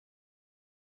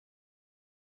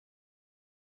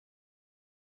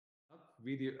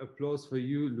Really applause for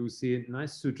you, Lucy.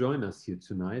 Nice to join us here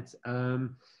tonight.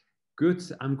 Good.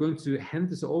 I'm going to hand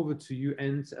this over to you.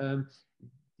 And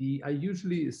I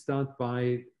usually start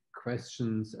by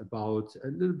questions about a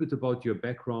little bit about your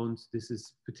background. This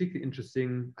is particularly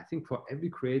interesting, I think, for every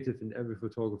creative and every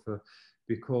photographer,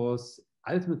 because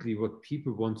ultimately what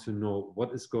people want to know,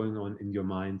 what is going on in your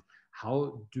mind?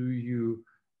 How do you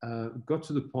got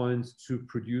to the point to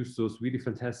produce those really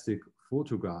fantastic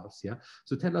photographs? Yeah.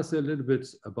 So tell us a little bit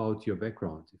about your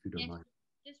background, if you don't Yes, mind.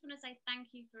 just want to say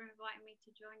thank you for inviting me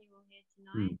to join you all here Mm.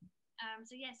 tonight.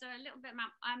 So a little bit.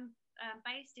 I'm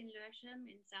based in Lewisham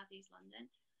in southeast London.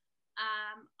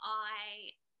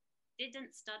 I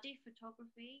didn't study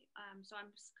photography, so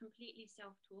I'm completely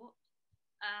self-taught.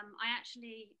 I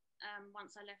actually,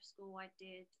 once I left school, I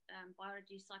did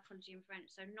biology, psychology, and French,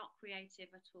 so not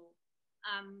creative at all.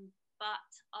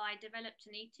 But I developed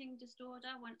an eating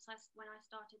disorder when I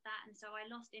started that, and so I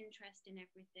lost interest in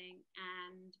everything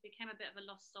and became a bit of a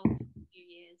lost soul for a few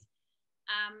years.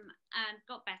 And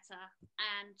got better.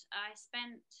 And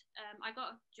I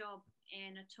got a job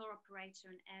in a tour operator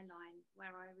and airline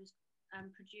where I was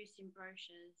producing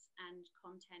brochures and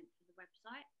content for the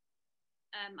website.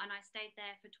 And I stayed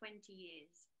there for 20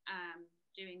 years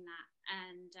doing that.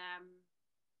 And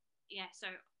so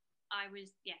I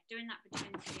was doing that for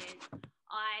 20 years.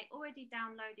 I already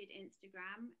downloaded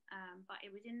Instagram, but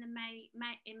it was in May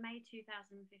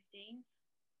 2015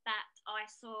 that I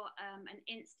saw an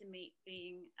Instameet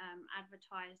being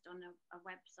advertised on a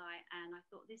website, and I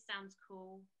thought this sounds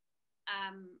cool.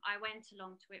 I went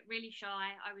along to it, really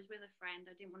shy. I was with a friend.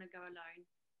 I didn't want to go alone,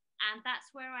 and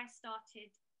that's where I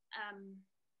started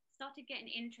getting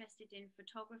interested in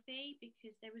photography,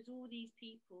 because there was all these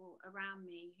people around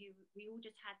me who we all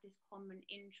just had this common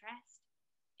interest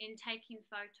in taking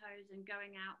photos and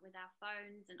going out with our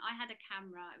phones. And I had a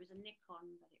camera. It was a Nikon,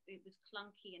 but it was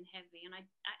clunky and heavy, and I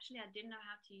didn't know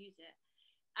how to use it.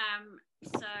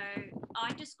 So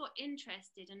I just got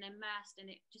interested and immersed, and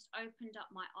it just opened up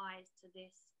my eyes to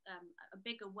this a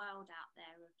bigger world out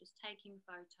there of just taking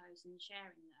photos and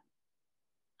sharing them.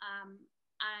 um,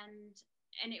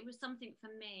 and it was something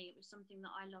for me. It was something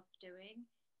that I loved doing.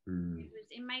 Mm. It was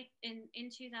in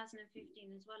 2015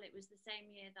 as well. It was the same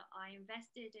year that I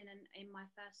invested in my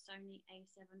first Sony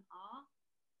A7R,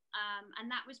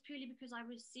 and that was purely because I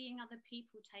was seeing other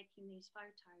people taking these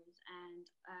photos, and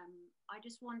I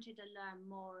just wanted to learn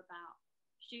more about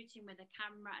shooting with a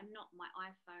camera and not my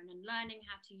iPhone, and learning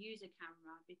how to use a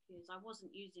camera, because I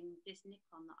wasn't using this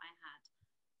Nikon that I had.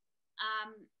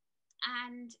 Um,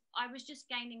 and I was just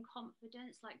gaining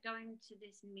confidence, like going to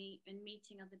this meet and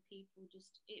meeting other people.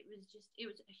 It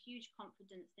was a huge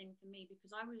confidence thing for me,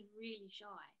 because I was really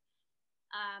shy.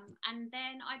 And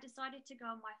then I decided to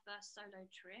go on my first solo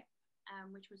trip,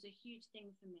 which was a huge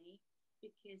thing for me,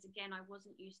 because again, I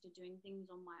wasn't used to doing things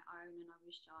on my own and I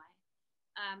was shy.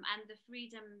 And the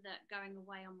freedom that going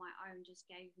away on my own just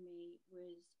gave me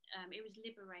it was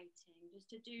liberating,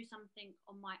 just to do something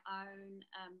on my own,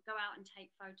 go out and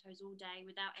take photos all day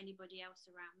without anybody else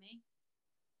around me.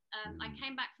 I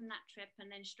came back from that trip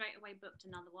and then straight away booked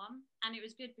another one, and it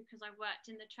was good because I worked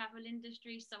in the travel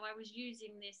industry, so I was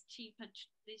using this cheaper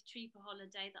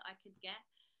holiday that I could get.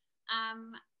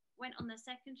 Um, Went on the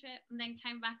second trip and then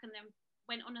came back, and then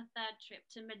went on a third trip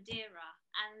to Madeira,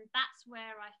 and that's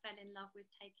where I fell in love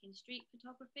with taking street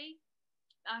photography,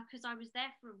 because I was there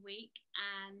for a week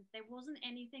and there wasn't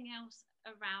anything else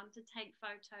around to take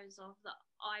photos of that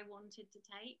I wanted to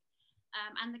take.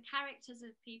 And the characters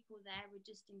of people there were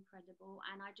just incredible,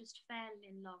 and I just fell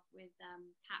in love with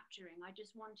capturing. I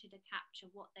just wanted to capture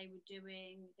what they were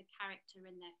doing, the character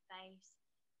in their face.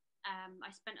 I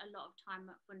spent a lot of time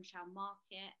at Funchal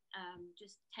Market,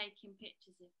 just taking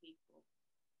pictures of people.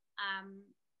 Um,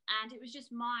 and it was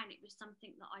just mine. It was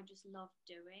something that I just loved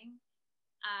doing.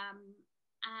 Um,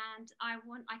 and I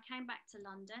came back to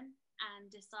London and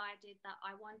decided that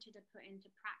I wanted to put into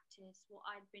practice what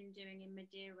I'd been doing in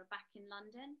Madeira back in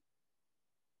London.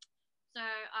 So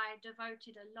I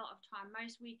devoted a lot of time,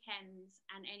 most weekends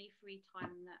and any free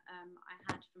time that I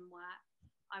had from work.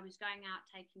 I was going out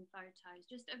taking photos,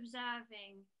 just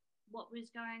observing what was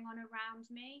going on around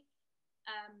me,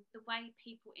 the way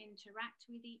people interact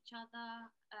with each other,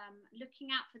 looking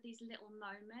out for these little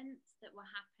moments that were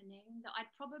happening that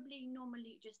I'd probably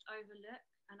normally just overlook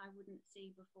and I wouldn't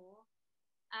see before.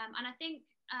 And I think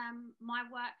my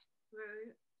work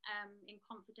grew in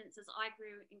confidence as I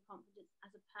grew in confidence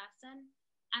as a person.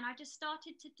 And I just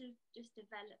started to just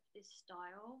develop this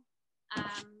style.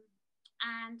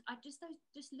 And I just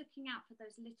looking out for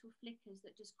those little flickers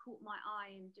that just caught my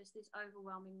eye in just this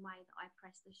overwhelming way that I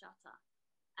pressed the shutter.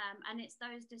 And it's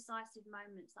those decisive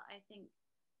moments that I think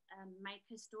make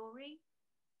a story.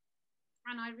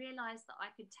 And I realized that I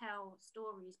could tell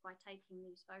stories by taking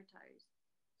these photos,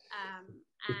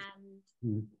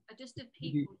 and just of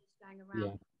people just going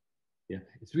around. Yeah,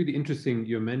 it's really interesting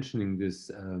you're mentioning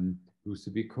this, Lucy,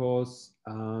 because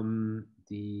a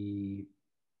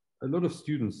lot of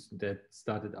students that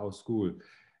started our school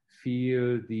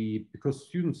feel because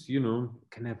students,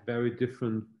 can have very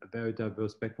different, very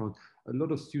diverse background. A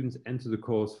lot of students enter the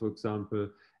course, for example,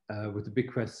 with the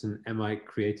big question, am I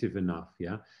creative enough?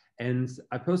 Yeah. And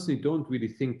I personally don't really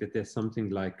think that there's something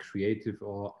like creative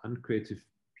or uncreative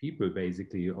people,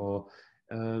 basically, or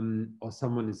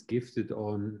someone is gifted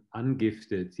or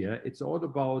ungifted. Yeah, it's all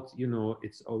about,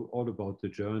 it's all about the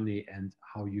journey and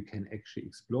how you can actually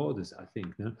explore this, I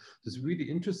think. No? It's really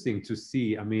interesting to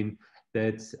see, I mean,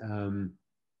 that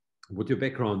what your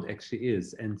background actually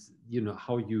is, and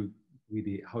how you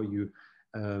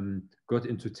got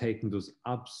into taking those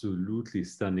absolutely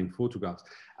stunning photographs.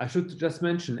 I should just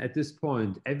mention at this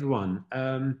point, everyone,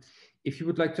 if you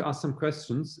would like to ask some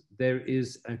questions, there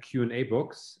is a Q&A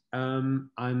box.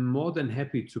 I'm more than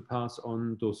happy to pass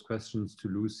on those questions to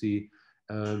Lucy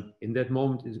in that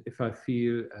moment if I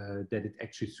feel that it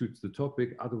actually suits the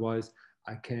topic. Otherwise,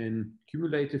 I can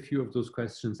accumulate a few of those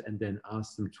questions and then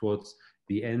ask them towards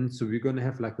the end. So we're going to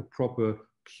have like a proper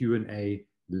Q&A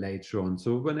later on.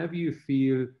 So whenever you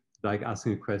feel like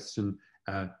asking a question,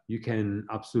 you can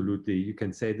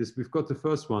say this. We've got the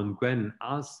first one. Gwen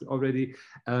asked already.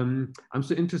 I'm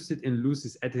so interested in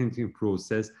Lucy's editing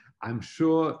process. I'm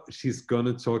sure she's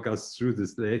gonna talk us through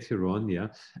this later on. Yeah.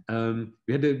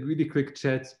 We had a really quick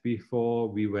chat before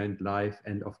we went live,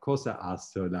 and of course I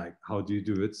asked her like, how do you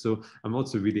do it? So I'm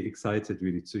also really excited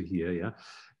really to hear. Yeah.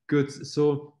 Good.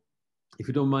 So if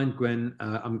you don't mind, Gwen,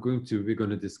 we're going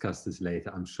to discuss this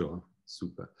later, I'm sure.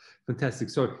 Super. Fantastic.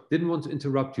 Sorry, didn't want to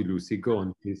interrupt you, Lucy. Go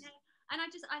on, please. Okay. And I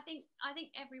think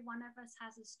every one of us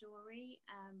has a story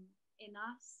in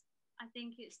us. I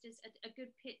think it's just a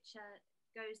good picture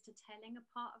goes to telling a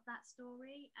part of that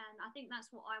story. And I think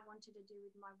that's what I wanted to do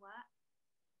with my work.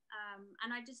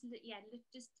 And I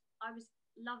was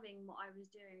loving what I was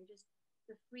doing, just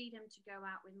the freedom to go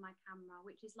out with my camera,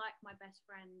 which is like my best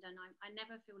friend, and I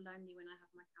never feel lonely when I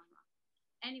have my camera.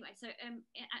 Anyway, so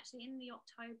actually in the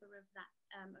October of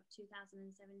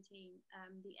 2017,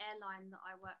 the airline that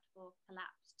I worked for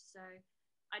collapsed. So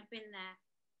I'd been there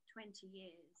 20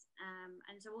 years,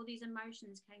 and so all these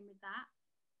emotions came with that,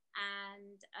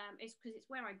 and it's because it's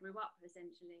where I grew up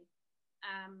essentially.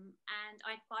 And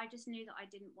I just knew that I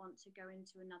didn't want to go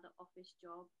into another office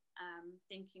job,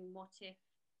 thinking what if.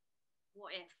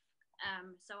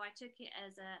 So I took it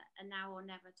as a now or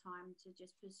never time to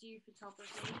just pursue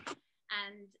photography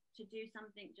and to do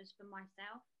something just for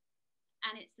myself.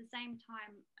 And it's the same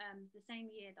time, the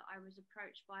same year that I was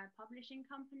approached by a publishing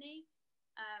company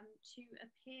to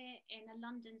appear in a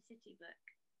London city book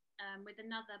with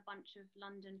another bunch of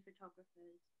London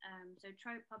photographers. So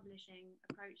Trope Publishing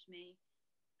approached me,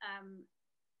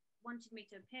 wanted me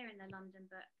to appear in the London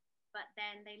book, but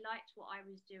then they liked what I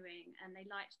was doing and they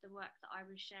liked the work that I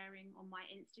was sharing on my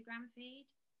Instagram feed,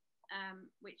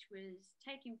 which was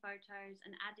taking photos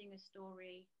and adding a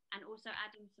story and also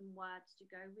adding some words to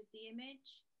go with the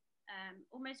image,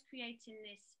 almost creating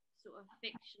this sort of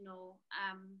fictional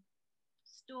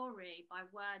story by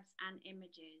words and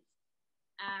images.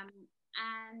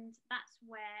 And that's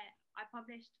where I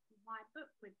published my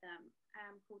book with them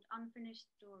called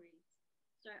Unfinished Stories.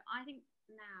 So I think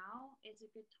now is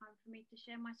a good time for me to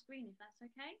share my screen, if that's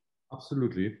okay.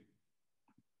 Absolutely.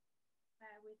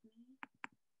 Bear with me.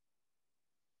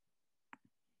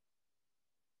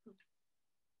 Cool.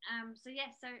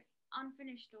 So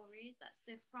Unfinished Stories, that's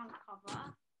the front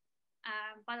cover.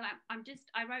 By the way,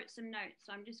 I wrote some notes,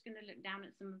 so I'm just going to look down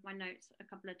at some of my notes a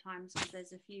couple of times because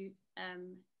there's a few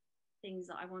things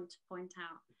that I want to point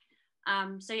out.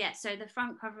 So the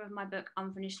front cover of my book,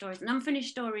 Unfinished Stories. And Unfinished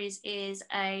Stories is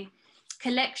a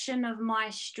collection of my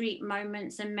street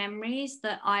moments and memories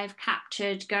that I've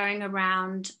captured going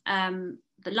around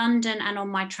the London and on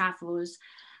my travels.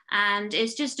 And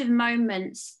it's just of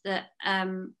moments that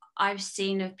I've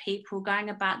seen of people going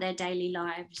about their daily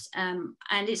lives. And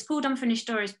it's called Unfinished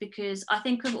Stories because I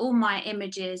think of all my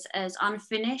images as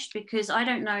unfinished because I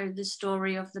don't know the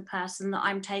story of the person that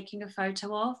I'm taking a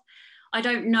photo of. I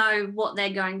don't know what they're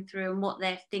going through and what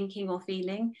they're thinking or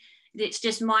feeling. It's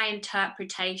just my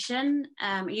interpretation,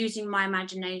 using my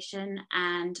imagination,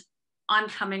 and I'm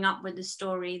coming up with a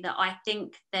story that I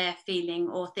think they're feeling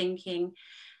or thinking,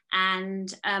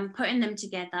 and putting them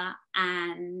together.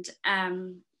 And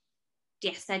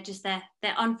yes,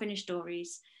 they're unfinished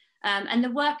stories. And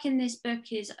the work in this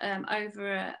book is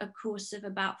over a course of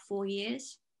about 4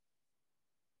 years.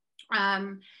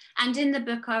 And in the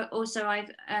book,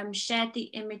 I've shared the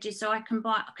images so I can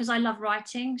buy, because I love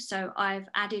writing, so I've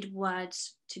added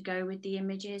words to go with the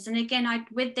images. And again,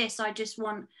 with this, I just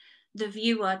want the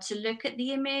viewer to look at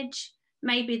the image.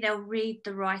 Maybe they'll read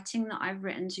the writing that I've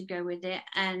written to go with it,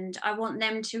 and I want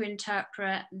them to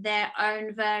interpret their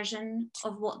own version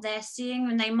of what they're seeing,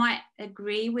 and they might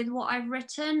agree with what I've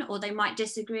written or they might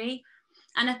disagree.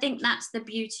 And I think that's the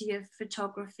beauty of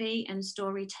photography and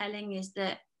storytelling, is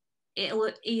that it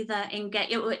will either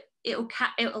engage,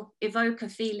 it'll evoke a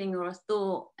feeling or a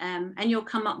thought, and you'll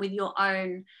come up with your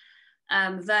own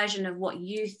version of what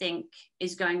you think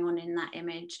is going on in that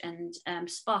image, and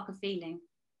spark a feeling.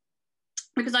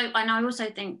 Because I also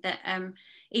think that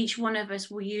each one of us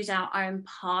will use our own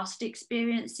past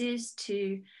experiences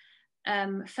to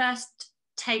first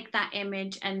take that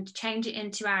image and change it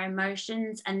into our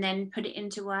emotions and then put it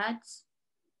into words.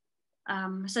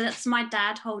 So that's my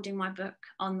dad holding my book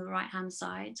on the right hand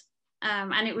side.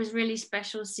 And it was really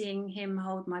special seeing him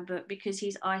hold my book because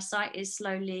his eyesight is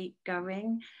slowly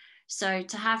going. So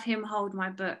to have him hold my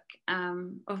book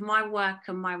of my work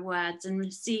and my words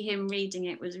and see him reading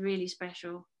it was really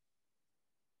special.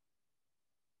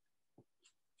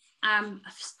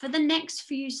 For the next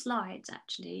few slides,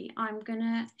 actually, I'm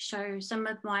gonna show some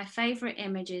of my favorite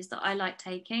images that I like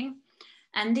taking.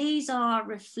 And these are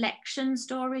reflection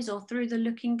stories or through the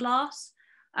looking glass.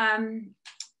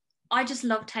 I just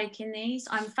love taking these.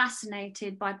 I'm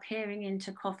fascinated by peering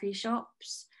into coffee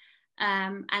shops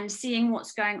and seeing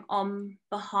what's going on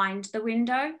behind the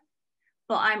window.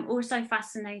 But I'm also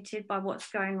fascinated by what's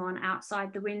going on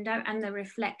outside the window and the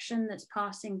reflection that's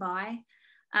passing by.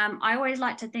 I always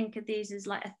like to think of these as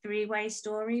like a three-way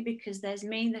story, because there's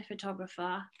me, the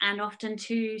photographer, and often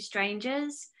two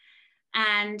strangers.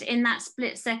 And in that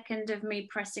split second of me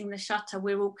pressing the shutter,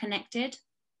 we're all connected.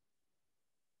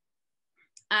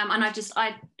 And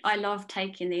I love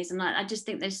taking these, and I just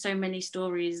think there's so many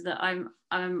stories that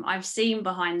I've seen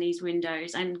behind these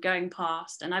windows and going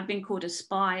past, and I've been called a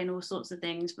spy and all sorts of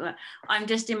things, but I'm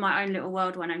just in my own little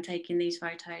world when I'm taking these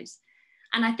photos.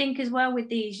 And I think as well with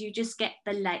these, you just get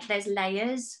there's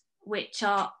layers which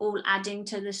are all adding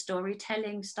to the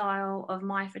storytelling style of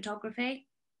my photography.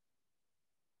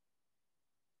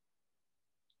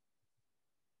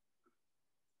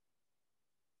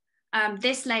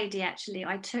 This lady, actually,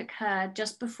 I took her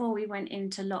just before we went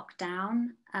into lockdown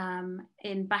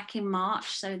back in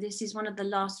March. So this is one of the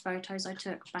last photos I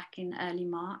took back in early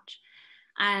March.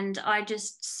 And I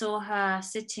just saw her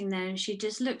sitting there and she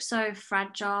just looked so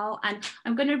fragile. And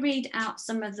I'm going to read out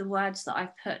some of the words that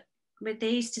I've put with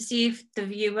these to see if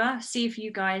if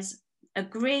you guys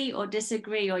agree or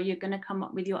disagree, or you're going to come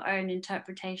up with your own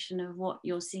interpretation of what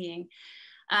you're seeing.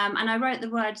 And I wrote the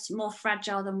words more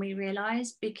fragile than we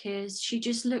realized, because she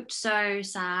just looked so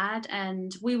sad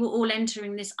and we were all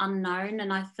entering this unknown,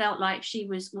 and I felt like she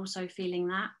was also feeling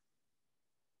that.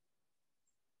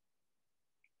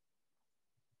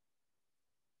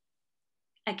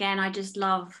 Again, I just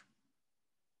love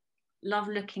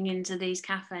looking into these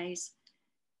cafes.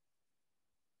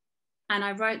 And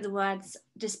I wrote the words,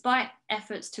 despite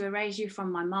efforts to erase you from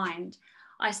my mind,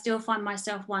 I still find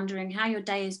myself wondering how your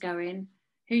day is going,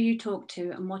 who you talk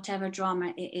to, and whatever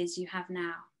drama it is you have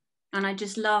now. And I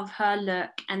just love her look,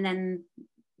 and then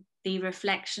the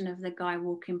reflection of the guy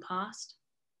walking past.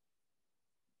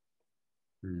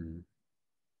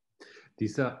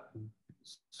 These are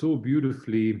so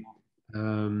beautifully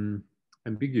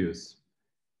ambiguous.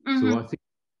 So I think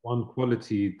one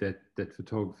quality that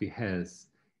photography has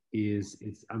is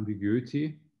its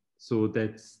ambiguity. So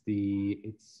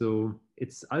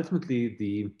it's ultimately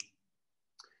the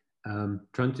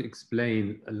trying to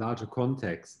explain a larger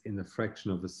context in a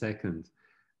fraction of a second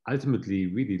ultimately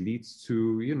really leads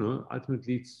to,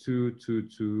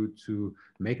 to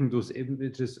making those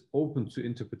images open to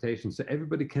interpretation. So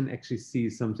everybody can actually see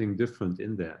something different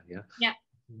in there. Yeah. Yeah.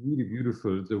 Really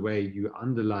beautiful the way you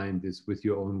underline this with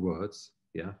your own words.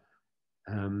 Yeah.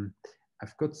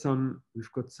 We've got some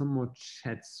more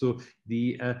chats. So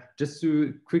just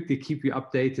to quickly keep you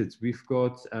updated, we've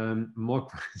got more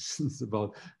questions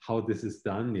about how this is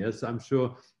done. Yeah, so I'm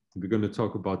sure we're going to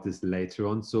talk about this later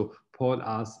on. So Paul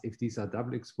asks if these are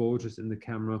double exposures in the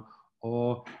camera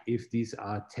or if these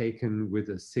are taken with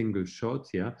a single shot.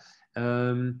 Yeah,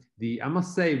 I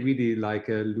must say, really, like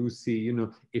Lucy,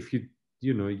 if you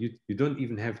you know, you don't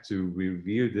even have to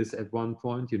reveal this at one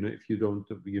point, you know, if you don't,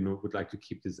 you know, would like to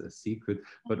keep this a secret.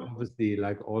 But Mhm. obviously,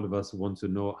 like all of us want to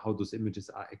know how those images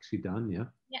are actually done. Yeah.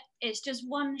 Yeah, it's just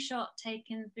one shot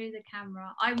taken through the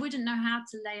camera. I wouldn't know how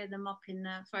to layer them up in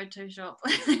Photoshop.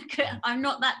 I'm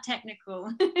not that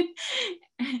technical.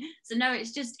 So no,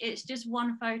 it's just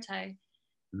one photo,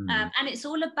 Mm. and it's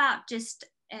all about just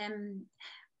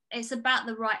it's about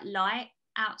the right light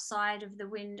outside of the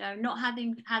window, not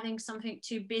having something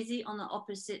too busy on the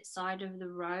opposite side of the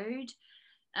road,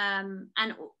 and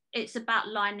it's about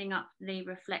lining up the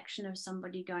reflection of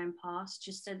somebody going past,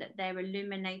 just so that they're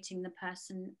illuminating the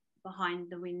person behind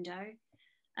the window.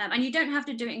 And you don't have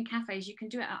to do it in cafes, you can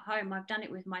do it at home. I've done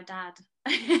it with my dad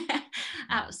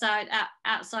outside at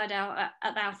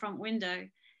our front window.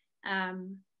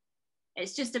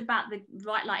 It's just about the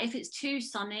right light. If it's too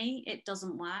sunny, it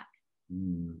doesn't work.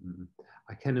 Mm.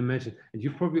 I can imagine. And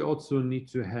you probably also need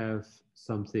to have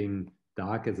something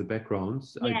dark as a background.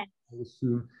 So I Yeah.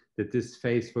 assume that this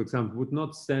face, for example, would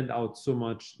not stand out so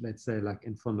much, let's say, like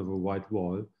in front of a white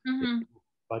wall. Yeah. Mm-hmm.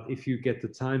 But if you get the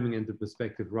timing and the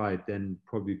perspective right, then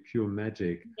probably pure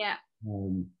magic. Yeah.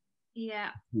 Um,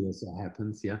 Yeah. yes, it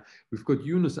happens. Yeah, we've got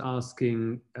Eunice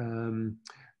asking,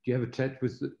 do you have a chat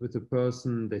with the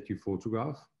person that you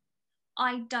photograph?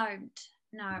 I don't.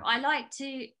 No, I like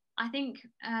to. I think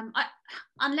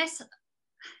unless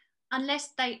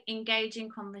they engage in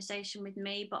conversation with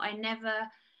me, but I never.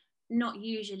 Not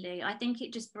usually. I think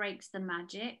it just breaks the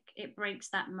magic. It breaks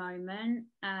that moment.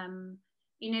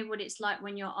 You know what it's like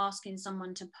when you're asking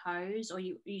someone to pose, or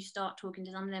you start talking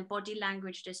to them, their body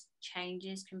language just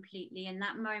changes completely, and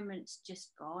that moment's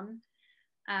just gone.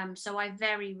 So I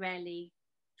very rarely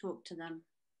talk to them.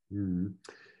 Mm.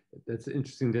 That's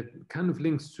interesting. That kind of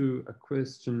links to a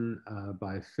question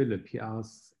by Philip. He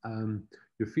asks,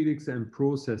 your feelings and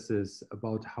processes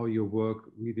about how your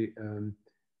work really,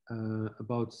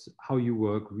 about how you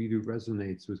work really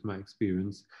resonates with my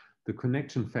experience. The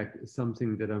connection fact is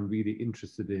something that I'm really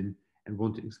interested in and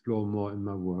want to explore more in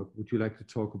my work. Would you like to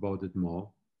talk about it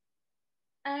more?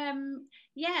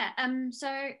 Yeah.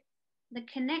 So the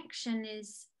connection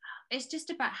is, it's just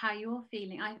about how you're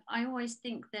feeling. I always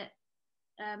think that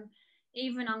um,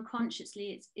 even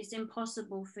unconsciously, it's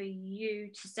impossible for you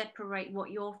to separate what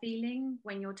you're feeling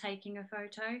when you're taking a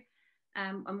photo,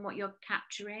 and what you're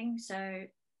capturing. So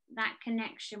that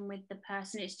connection with the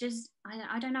person, it's just,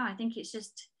 I don't know, I think it's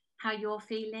just how you're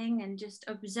feeling, and just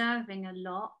observing a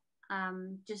lot,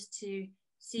 just to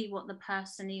see what the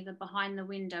person either behind the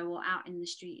window or out in the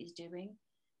street is doing.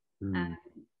 Mm. um,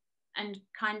 and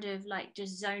kind of like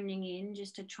just zoning in,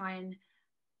 just to try and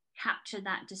capture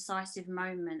that decisive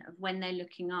moment of when they're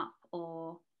looking up,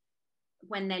 or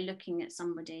when they're looking at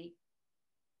somebody.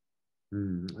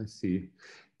 I see.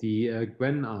 The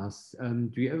Gwen asks,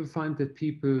 do you ever find that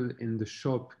people in the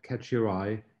shop catch your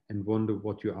eye and wonder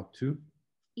what you're up to?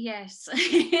 Yes.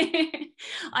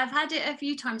 I've had it a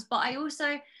few times, but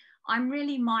I'm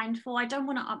really mindful. I don't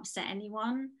want to upset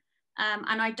anyone.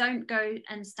 And I don't go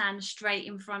and stand straight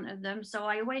in front of them. So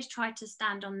I always try to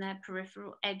stand on their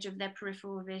peripheral edge of their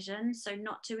peripheral vision, so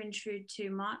not to intrude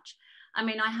too much. I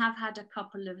mean, I have had a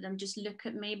couple of them just look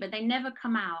at me, but they never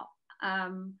come out.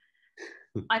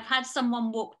 I've had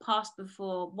someone walk past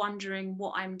before wondering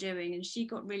what I'm doing, and she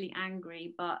got really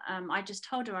angry, but I just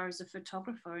told her I was a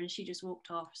photographer, and she just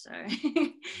walked off. So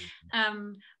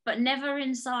but never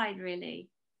inside, really.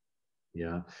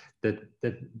 Yeah,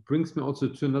 that brings me also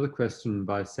to another question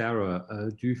by Sarah.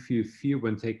 Do you feel fear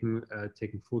when taking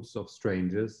photos of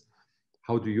strangers?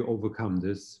 How do you overcome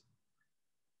this?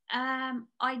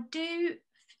 I do.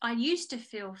 I used to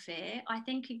feel fear. I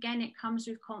think again it comes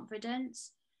with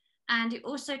confidence, and it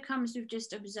also comes with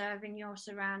just observing your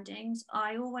surroundings.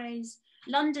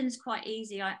 London's quite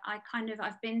easy.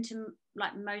 I've been to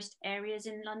like most areas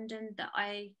in London that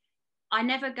I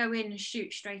never go in and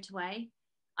shoot straight away.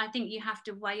 I think you have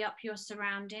to weigh up your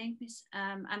surroundings.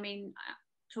 I mean,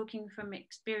 talking from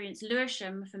experience,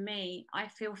 Lewisham for me, I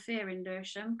feel fear in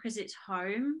Lewisham because it's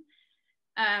home.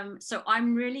 So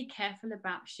I'm really careful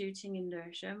about shooting in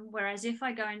Lewisham. Whereas if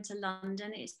I go into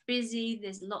London, it's busy.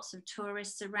 There's lots of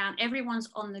tourists around. Everyone's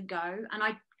on the go,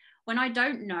 and when I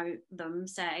don't know them,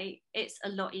 say, it's a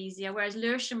lot easier. Whereas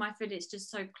Lewisham, I feel it's just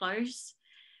so close.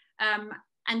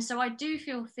 And so I do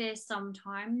feel fear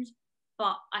sometimes,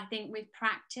 but I think with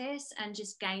practice and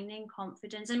just gaining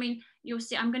confidence, I mean, you'll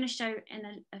see, I'm going to show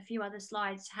in a few other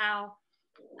slides how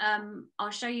I'll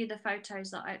show you the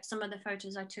photos some of the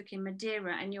photos I took in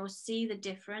Madeira, and you'll see the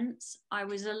difference. I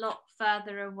was a lot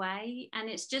further away, and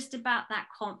it's just about that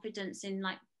confidence in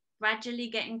like gradually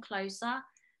getting closer.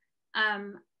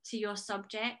 to your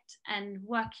subject and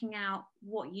working out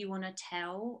what you want to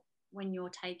tell when you're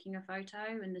taking a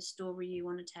photo and the story you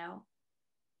want to tell.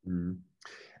 Mm.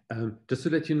 Just to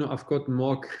let you know, I've got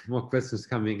more questions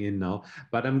coming in now,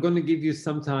 but I'm going to give you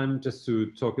some time just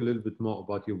to talk a little bit more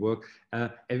about your work.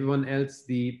 Everyone else,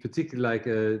 particularly like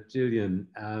Jillian,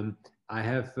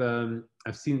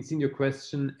 I've seen your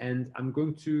question, and I'm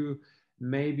going to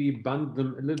maybe bundle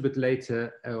them a little bit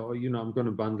later, or I'm going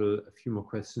to bundle a few more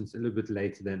questions a little bit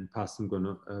later, then pass them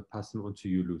on to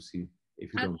you, Lucy,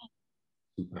 if you don't.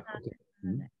 Super. Okay.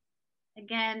 Mm-hmm.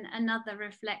 Again, another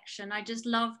reflection. I just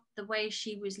loved the way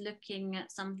she was looking at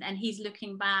something and he's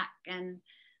looking back, and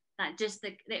that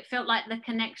it felt like the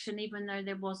connection, even though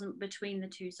there wasn't, between the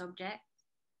two subjects.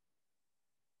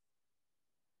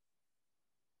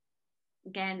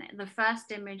 Again, the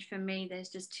first image for me, there's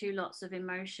just lots of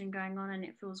emotion going on and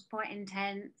it feels quite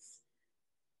intense.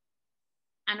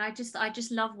 And I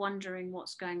just love wondering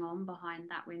what's going on behind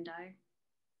that window.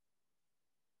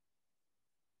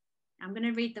 I'm going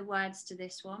to read the words to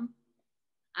this one.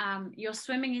 You're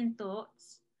swimming in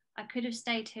thoughts. I could have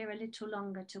stayed here a little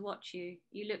longer to watch you.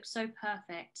 You look so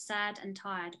perfect, sad and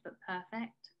tired, but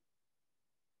perfect.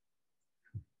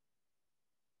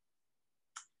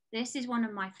 This is one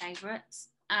of my favorites.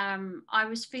 I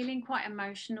was feeling quite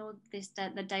emotional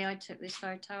the day I took this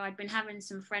photo. I'd been having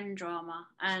some friend drama,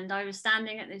 and I was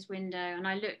standing at this window and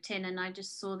I looked in and I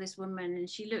just saw this woman and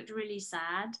she looked really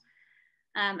sad.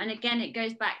 And again, it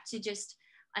goes back to just,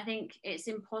 I think it's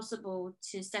impossible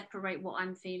to separate what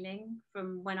I'm feeling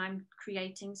from when I'm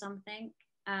creating something.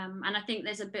 And I think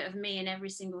there's a bit of me in every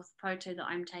single photo that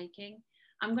I'm taking.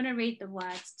 I'm going to read the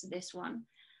words to this one.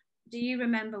 Do you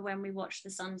remember when we watched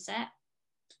the sunset?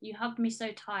 You hugged me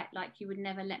so tight, like you would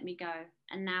never let me go.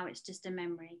 And now it's just a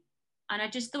memory. And I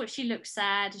just thought she looked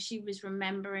sad. She was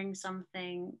remembering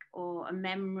something, or a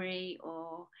memory,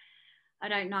 or I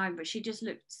don't know, but she just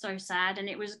looked so sad, and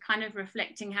it was kind of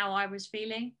reflecting how I was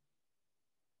feeling.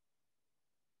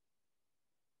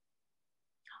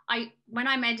 When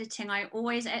I'm editing, I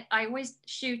always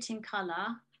shoot in color,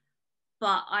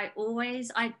 but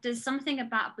there's something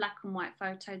about black and white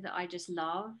photo that I just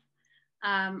love,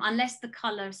 unless the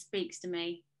color speaks to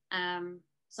me.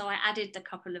 So I added a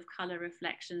couple of color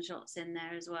reflection shots in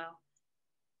there as well.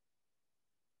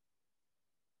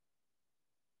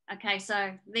 Okay,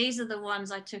 so these are the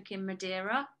ones I took in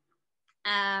Madeira.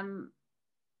 And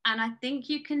I think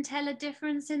you can tell a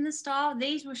difference in the style.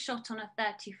 These were shot on a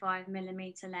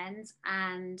 35mm lens,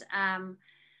 and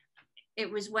it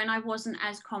was when I wasn't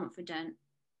as confident.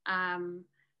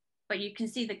 But you can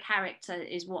see the character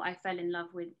is what I fell in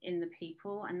love with in the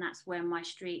people, and that's where my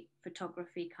street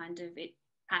photography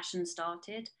passion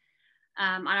started.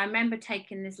 And I remember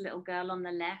taking this little girl on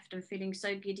the left and feeling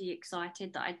so giddy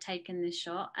excited that I'd taken this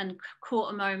shot and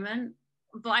caught a moment.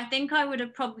 But I think I would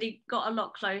have probably got a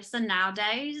lot closer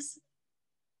nowadays.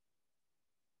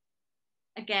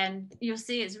 Again, you'll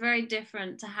see it's very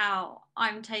different to how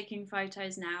I'm taking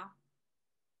photos now.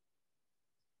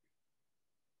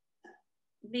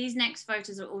 These next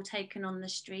photos are all taken on the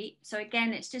street. So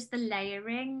again, it's just the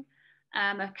layering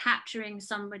of capturing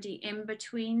somebody in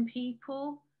between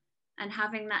people and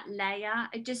having that layer.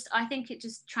 I think it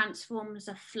just transforms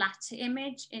a flat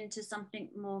image into something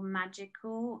more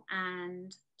magical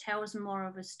and tells more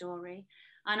of a story.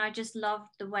 And I just loved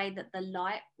the way that the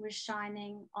light was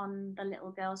shining on the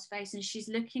little girl's face, and she's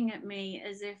looking at me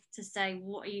as if to say,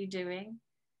 what are you doing?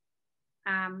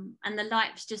 And the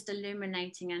light's just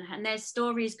illuminating, and there's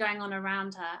stories going on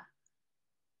around her.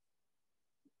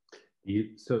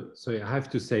 So I have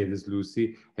to say this,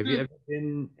 Lucy. Have you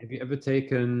ever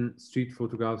taken street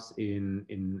photographs in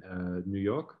New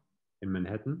York, in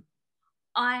Manhattan?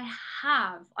 I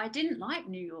have. I didn't like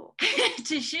New York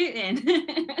to shoot in.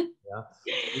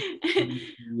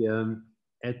 Yeah.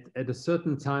 At a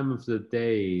certain time of the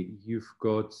day, you've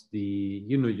got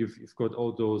you've got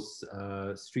all those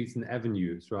streets and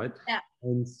avenues, right? Yeah.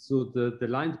 And so the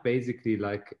light basically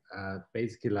like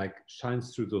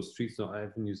shines through those streets or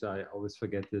avenues. I always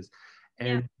forget this,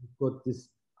 and you've got this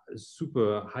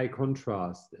super high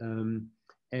contrast,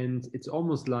 and it's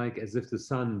almost like as if the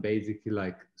sun basically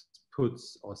like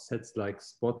puts or sets like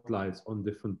spotlights on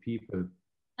different people.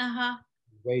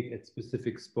 Wait at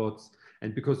specific spots,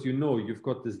 and because you've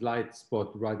got this light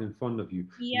spot right in front of you,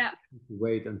 you have to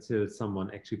wait until someone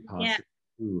actually passes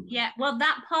through. Well,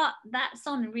 that's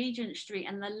on Regent Street,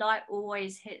 and the light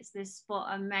always hits this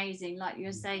spot amazing, like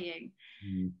you're saying.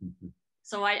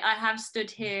 So I have stood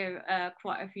here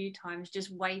quite a few times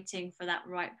just waiting for that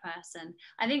right person.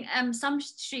 I think some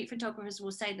street photographers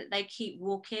will say that they keep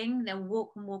walking. They'll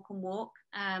walk and walk and walk.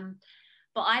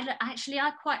 But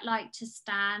I quite like to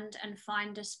stand and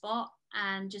find a spot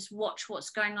and just watch what's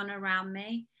going on around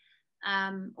me,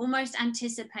 almost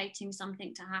anticipating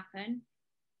something to happen.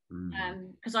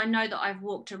 Because I know that I've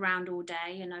walked around all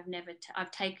day and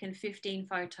I've taken 15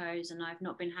 photos and I've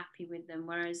not been happy with them.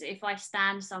 Whereas if I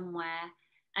stand somewhere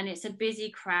and it's a busy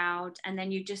crowd and then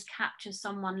you just capture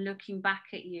someone looking back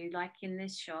at you, like in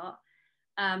this shot,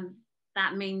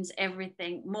 that means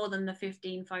everything more than the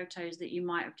 15 photos that you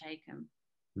might have taken.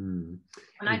 And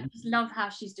I just love how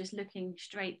she's just looking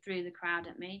straight through the crowd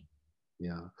at me.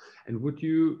 Yeah. And would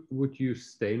you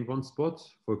stay in one spot,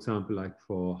 for example, like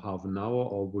for half an hour,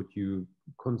 or would you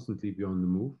constantly be on the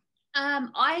move?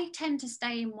 I tend to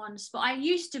stay in one spot. I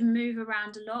used to move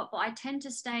around a lot, but I tend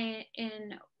to stay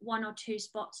in one or two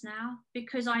spots now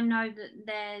because I know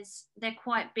that they're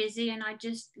quite busy and I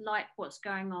just like what's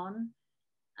going on.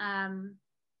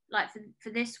 Like for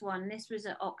this one, this was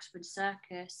at Oxford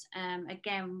Circus,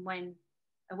 again when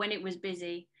it was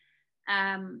busy.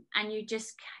 And you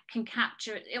just can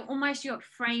capture it. Almost you're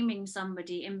framing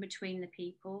somebody in between the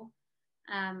people.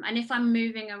 And if I'm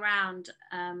moving around,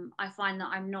 I find that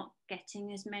I'm not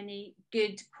getting as many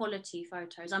good quality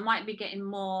photos. I might be getting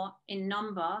more in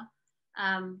number,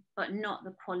 but not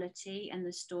the quality and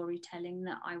the storytelling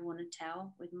that I want to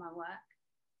tell with my work.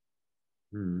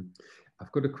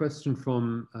 I've got a question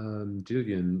from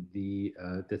Gillian,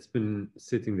 that's been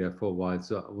sitting there for a while,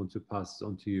 so I want to pass this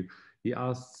on to you. He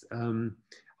asks,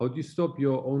 how do you stop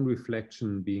your own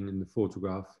reflection being in the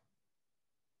photograph?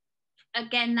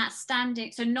 Again, that's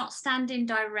standing, so not standing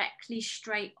directly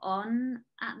straight on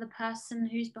at the person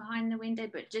who's behind the window,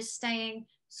 but just staying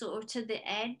sort of to the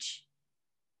edge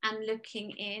and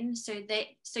looking in. So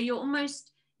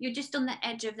you're just on the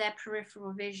edge of their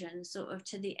peripheral vision, sort of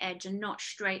to the edge and not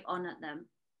straight on at them.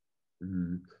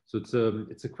 So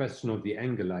it's a question of the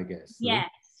angle, I guess. Yes.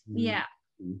 No? Yeah.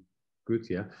 Good.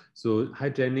 Yeah. So hi,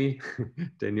 Jenny.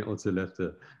 Jenny also left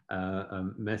a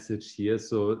message here.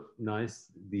 So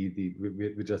nice.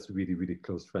 We're just really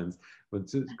close friends. Want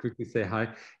to quickly say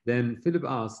hi. Then Philip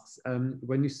asks,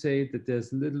 when you say that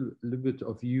there's a little bit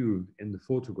of you in the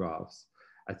photographs,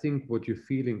 I think what you're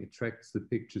feeling attracts the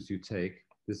pictures you take.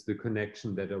 This is the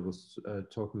connection that I was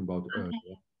talking about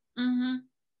earlier. Mm-hmm.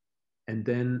 And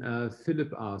then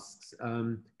Philip asks,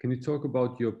 can you talk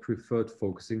about your preferred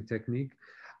focusing technique?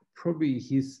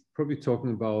 He's probably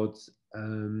talking about,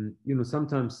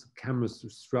 sometimes cameras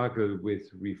struggle with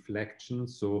reflection.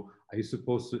 So is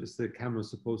the camera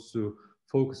supposed to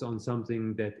focus on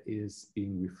something that is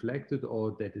being reflected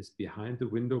or that is behind the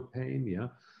window pane? Yeah.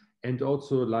 And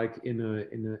also like in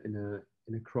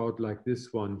a crowd like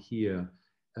this one here,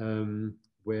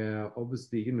 where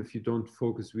obviously, if you don't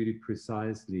focus really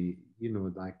precisely,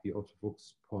 like the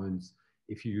autofocus points,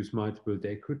 if you use multiple,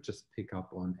 they could just pick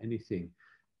up on anything.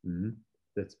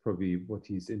 That's probably what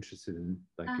he's interested in.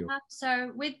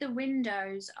 So with the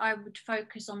windows, I would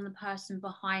focus on the person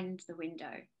behind the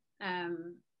window,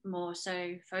 more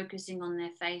so focusing on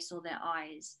their face or their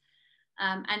eyes.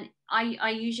 And I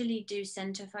usually do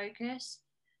center focus.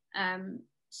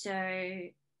 So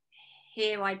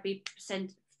here I'd be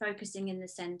focusing in the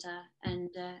center and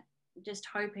just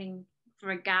hoping for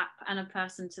a gap and a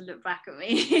person to look back at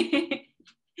me.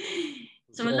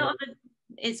 So a lot of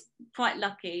it's quite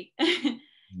lucky.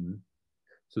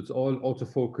 So it's all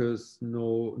autofocus,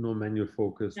 no manual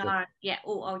focus. No, yeah,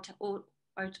 all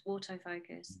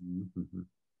autofocus.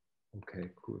 Okay,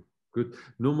 cool, good.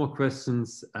 No more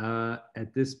questions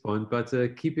at this point, but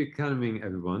keep it coming,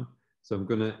 everyone. So I'm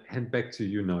gonna hand back to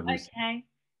you now, Lucy. Okay.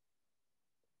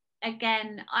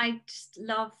 Again, I just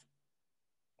love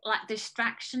like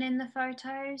distraction in the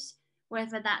photos,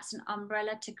 whether that's an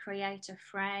umbrella to create a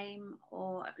frame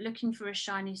or looking for a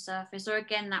shiny surface, or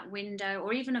again that window,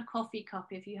 or even a coffee cup.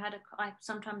 If you had I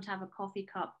sometimes have a coffee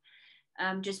cup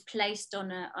just placed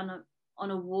on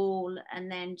a wall,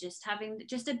 and then just having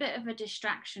just a bit of a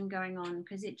distraction going on,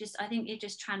 because I think it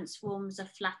just transforms a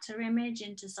flatter image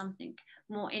into something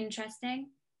more interesting.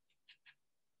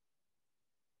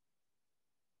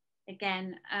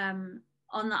 Again,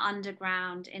 on the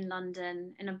underground in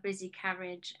London in a busy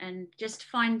carriage, and just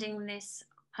finding this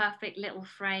perfect little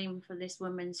frame for this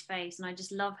woman's face. And I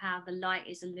just love how the light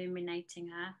is illuminating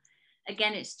her.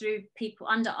 Again, it's through people,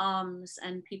 underarms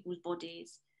and people's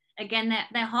bodies. Again,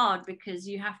 they're hard because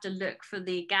you have to look for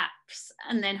the gaps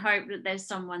and then hope that there's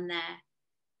someone there.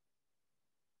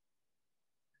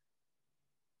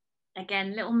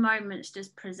 Again, little moments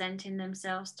just presenting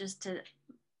themselves just to,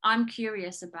 I'm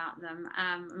curious about them.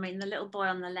 I mean, the little boy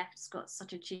on the left's got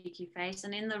such a cheeky face,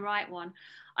 and in the right one,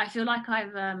 I feel like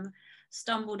I've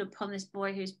stumbled upon this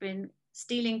boy who's been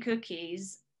stealing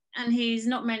cookies and he's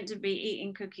not meant to be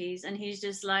eating cookies, and he's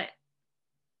just like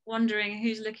wondering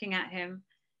who's looking at him.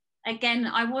 Again,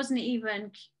 I wasn't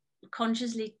even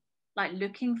consciously like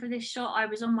looking for this shot. I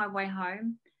was on my way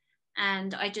home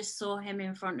and I just saw him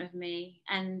in front of me.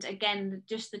 And again,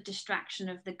 just the distraction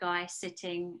of the guy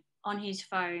sitting on his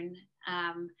phone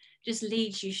just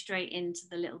leads you straight into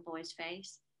the little boy's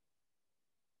face.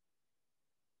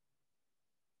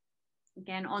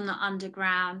 Again, on the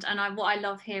underground. And what I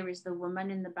love here is the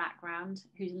woman in the background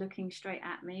who's looking straight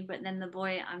at me. But then the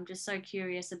boy, I'm just so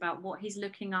curious about what he's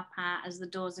looking up at as the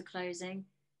doors are closing.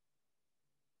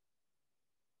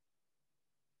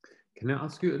 Can I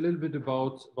ask you a little bit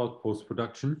about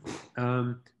post-production?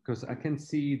 Because I can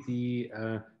see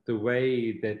the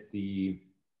way that the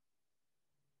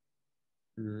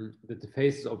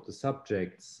faces of the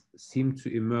subjects seem to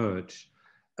emerge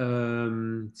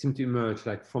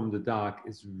like from the dark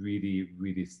is really,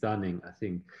 really stunning, I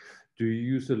think. Do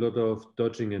you use a lot of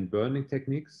dodging and burning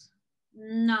techniques?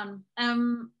 None.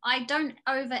 I don't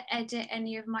over edit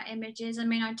any of my images. I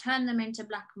mean, I turn them into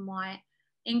black and white,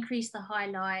 increase the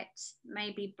highlights,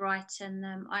 maybe brighten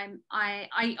them. I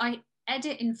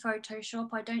edit in Photoshop.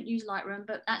 I don't use Lightroom,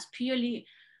 but that's purely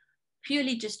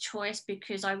just choice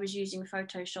because I was using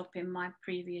Photoshop in my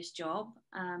previous job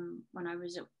when I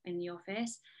was in the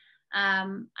office.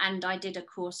 And I did a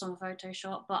course on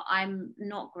Photoshop, but I'm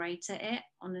not great at it,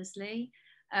 honestly.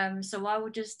 So I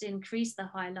would just increase the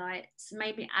highlights,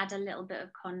 maybe add a little bit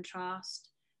of contrast,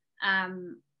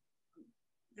 and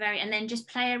then just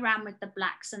play around with the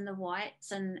blacks and the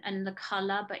whites and the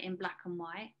color, but in black and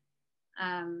white.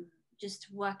 Just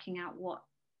working out what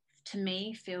to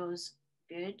me feels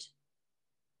good.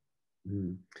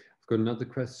 I've got another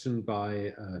question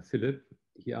by Philip.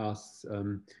 He asks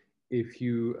if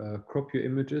you crop your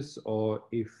images or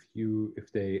if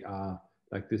they are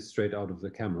like this straight out of the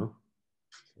camera.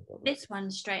 This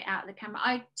one's straight out of the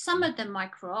camera. Some of them I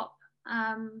crop.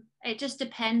 It just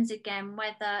depends again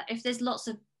whether if there's lots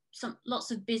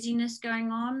of busyness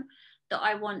going on that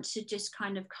I want to just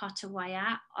kind of cut away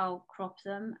at, I'll crop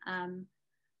them.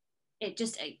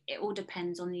 It all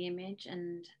depends on the image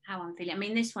and how I'm feeling. I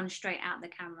mean, this one's straight out the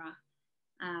camera.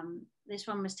 This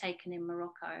one was taken in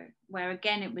Morocco, where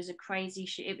again it was a crazy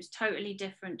shoot. It was totally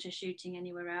different to shooting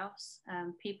anywhere else.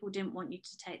 People didn't want you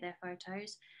to take their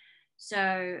photos.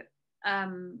 So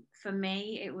for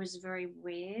me, it was very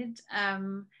weird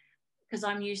because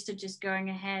I'm used to just going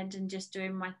ahead and just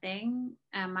doing my thing.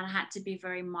 And I had to be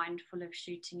very mindful of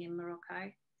shooting in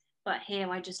Morocco. But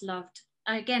here I just loved,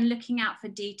 again, looking out for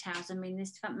details. I mean,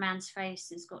 this man's face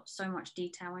has got so much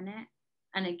detail in it.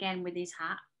 And again, with his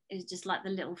hat, is just like the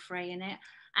little fray in it.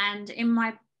 And in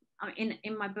my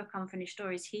book, Unfinished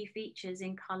Stories, he features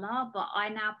in color, but I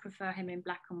now prefer him in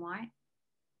black and white.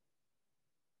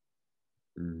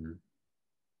 Mm-hmm.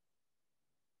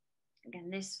 Again,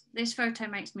 this photo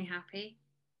makes me happy,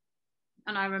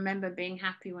 and I remember being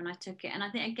happy when I took it. And I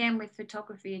think again with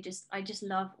photography, I just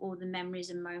love all the memories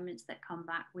and moments that come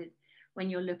back with when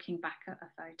you're looking back at a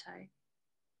photo.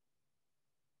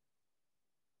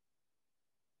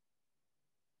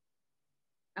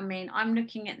 I mean, I'm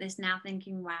looking at this now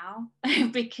thinking, wow,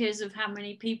 because of how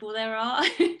many people there are.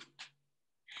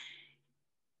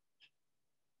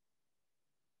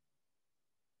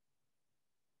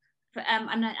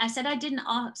 And I said I didn't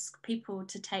ask people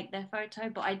to take their photo,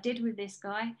 but I did with this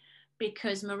guy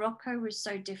because Morocco was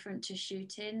so different to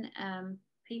shooting.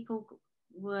 People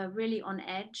were really on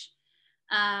edge.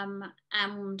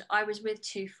 And I was with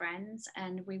two friends,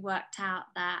 and we worked out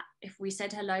that if we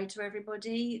said hello to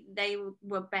everybody, they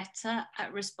were better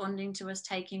at responding to us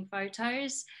taking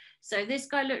photos. So this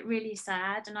guy looked really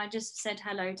sad, and I just said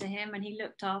hello to him, and he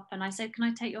looked up, and I said, "Can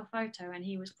I take your photo?" And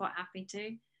he was quite happy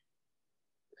to.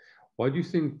 Why do you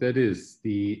think that is?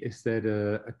 Is that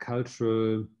a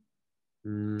cultural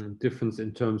difference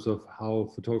in terms of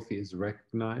how photography is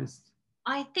recognized?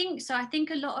 I think so. I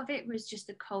think a lot of it was just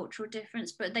a cultural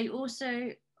difference, but they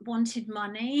also wanted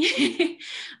money.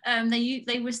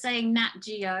 They were saying Nat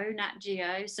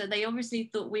Geo, so they obviously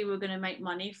thought we were going to make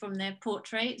money from their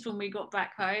portraits when we got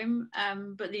back home.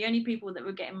 But the only people that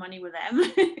were getting money were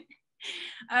them.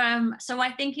 So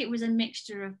I think it was a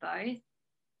mixture of both.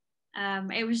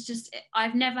 It was just,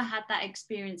 I've never had that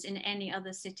experience in any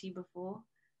other city before.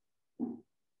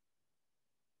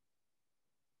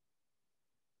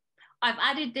 I've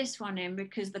added this one in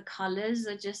because the colors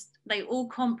are just, they all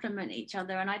complement each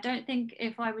other. And I don't think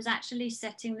if I was actually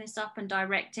setting this up and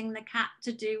directing the cat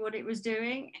to do what it was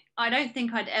doing, I don't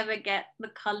think I'd ever get the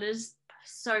colors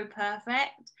so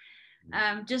perfect.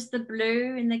 Just the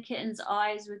blue in the kitten's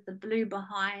eyes with the blue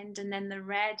behind, and then the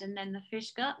red, and then the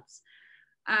fish guts.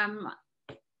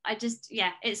 I just,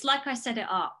 yeah, it's like I set it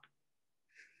up.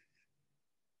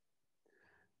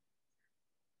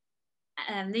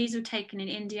 These were taken in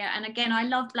India. And again, I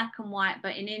love black and white,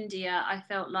 but in India, I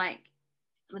felt like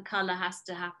the color has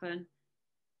to happen.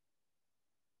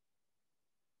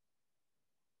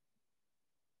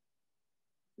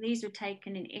 These were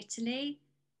taken in Italy.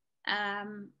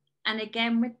 And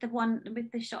again, with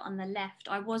the shot on the left,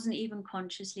 I wasn't even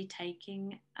consciously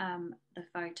taking the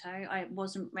photo. I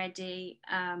wasn't ready.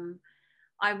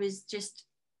 I was just,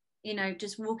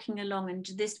 just walking along, and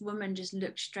this woman just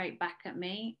looked straight back at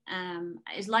me.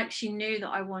 It's like she knew that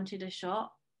I wanted a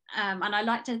shot. And I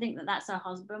like to think that that's her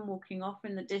husband walking off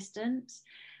in the distance.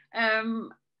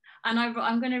 And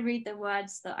I'm going to read the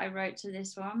words that I wrote to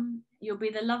this one. You'll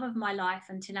be the love of my life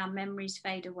until our memories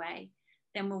fade away.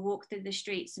 Then we'll walk through the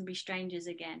streets and be strangers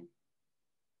again.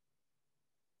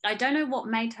 I don't know what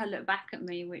made her look back at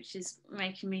me, which is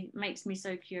makes me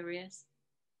so curious.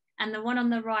 And the one on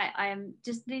the right, I am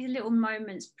just, these little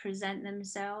moments present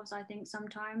themselves, I think,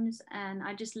 sometimes. And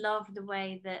I just love the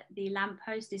way that the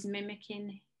lamppost is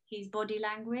mimicking his body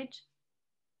language.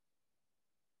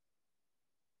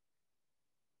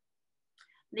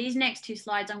 These next two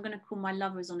slides I'm going to call my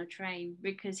lovers on a train,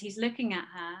 because he's looking at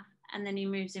her and then he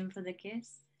moves in for the kiss.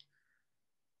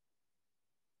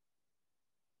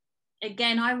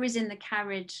 Again, I was in the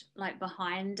carriage like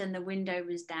behind, and the window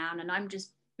was down, and I'm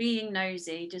just being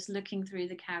nosy, just looking through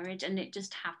the carriage, and it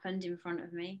just happened in front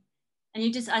of me. And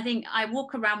I think I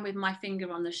walk around with my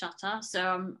finger on the shutter,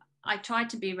 so I try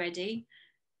to be ready.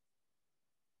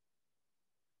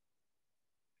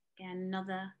 Again,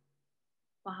 another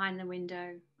behind the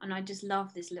window, and I just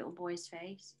love this little boy's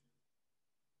face.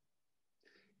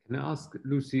 Can I ask,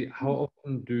 Lucy, how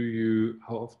often do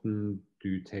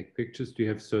you take pictures? Do you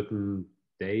have certain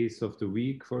days of the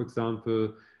week, for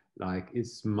example? Like,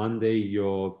 is Monday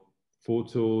your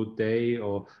photo day,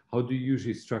 or how do you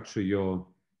usually structure your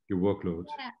workload?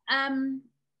 Yeah,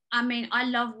 I mean, I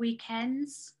love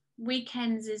weekends.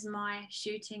 Weekends is my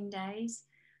shooting days.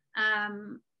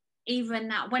 Even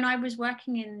now, when I was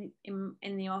working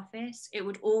in the office, it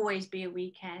would always be a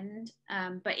weekend.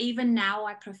 But even now,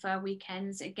 I prefer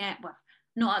weekends again. Well,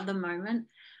 not at the moment,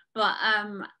 but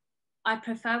I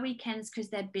prefer weekends because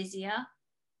they're busier.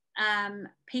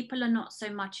 People are not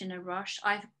so much in a rush.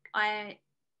 I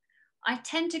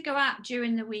tend to go out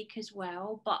during the week as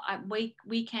well, but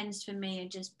weekends for me are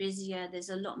just busier. There's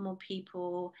a lot more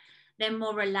people. They're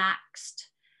more relaxed.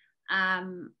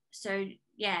 So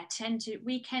yeah,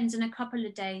 weekends and a couple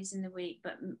of days in the week,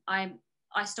 but I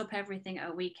stop everything at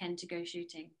a weekend to go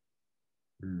shooting.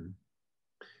 Mm.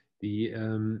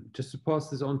 Just to pass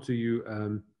this on to you,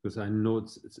 because I know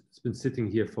it's been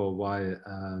sitting here for a while.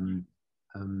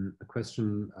 A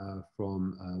question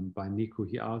from by Nico.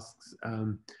 He asks,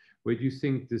 where do you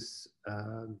think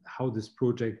how this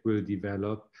project will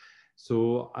develop?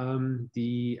 So I'm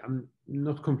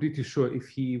not completely sure if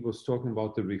he was talking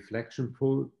about the reflection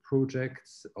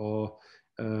projects, or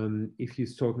if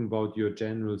he's talking about your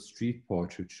general street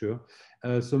portraiture.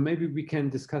 So maybe we can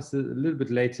discuss it a little bit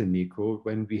later, Nico,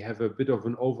 when we have a bit of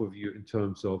an overview in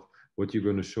terms of what you're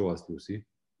going to show us, Lucy.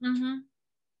 Mm-hmm.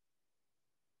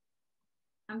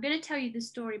 I'm going to tell you the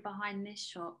story behind this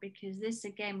shot, because this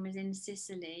again was in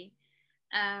Sicily.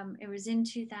 It was in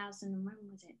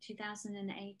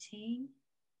 2018.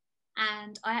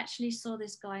 And I actually saw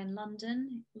this guy in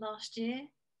London last year.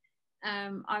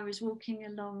 I was walking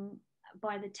along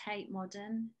by the Tate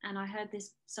Modern, and I heard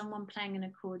someone playing an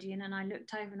accordion, and I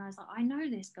looked over and I was like, I know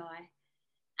this guy.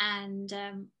 And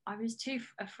I was too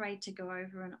afraid to go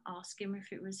over and ask him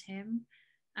if it was him.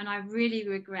 And I really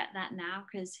regret that now,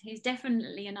 because he's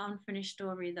definitely an unfinished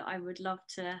story that I would love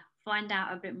to find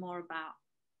out a bit more about.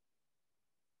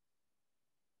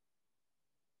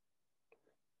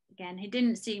 Again, he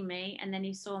didn't see me, and then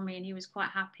he saw me, and he was quite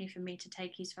happy for me to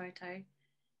take his photo.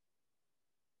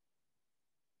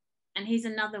 And he's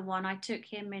another one. I took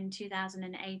him in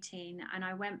 2018, and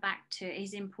I went back to,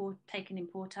 he's taken in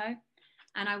Porto,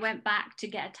 and I went back to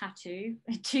get a tattoo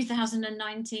in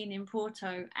 2019 in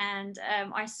Porto. And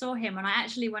I saw him, and I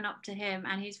actually went up to him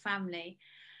and his family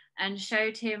and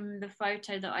showed him the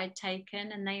photo that I'd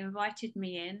taken, and they invited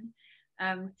me in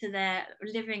to their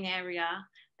living area.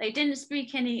 They didn't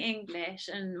speak any English,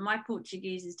 and my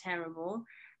Portuguese is terrible.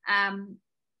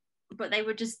 But they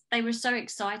were so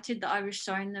excited that I was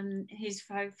showing them his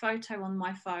photo on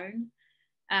my phone.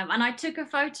 And I took a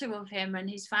photo of him and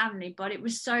his family, but it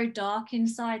was so dark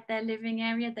inside their living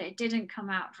area that it didn't come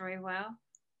out very well.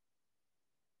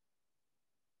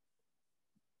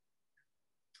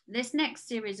 This next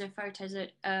series of photos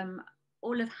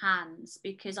all of hands,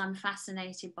 because I'm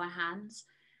fascinated by hands.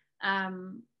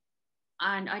 And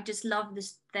I just love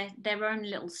this, their own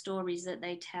little stories that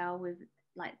they tell, with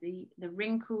like the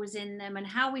wrinkles in them, and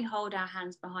how we hold our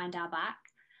hands behind our back,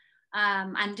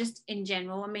 and just in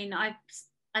general. I mean, I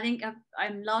think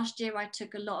last year I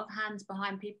took a lot of hands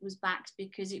behind people's backs,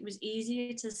 because it was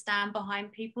easier to stand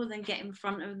behind people than get in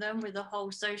front of them with the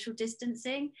whole social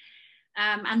distancing.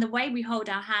 And the way we hold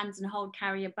our hands and hold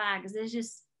carrier bags, there's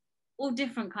just all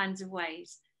different kinds of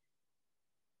ways.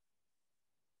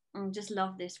 I just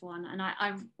love this one. And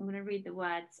I'm going to read the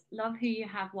words. Love who you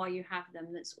have while you have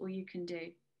them. That's all you can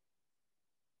do.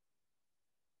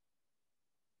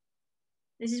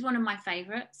 This is one of my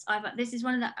favorites. This is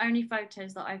one of the only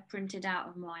photos that I've printed out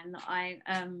of mine that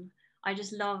I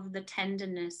just love the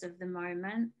tenderness of the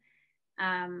moment.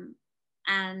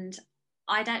 And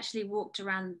I'd actually walked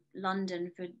around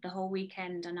London for the whole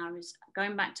weekend, and I was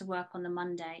going back to work on the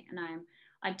Monday, and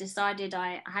I decided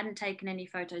I hadn't taken any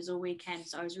photos all weekend,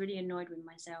 so I was really annoyed with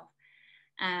myself.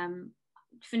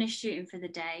 Finished shooting for the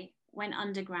day, went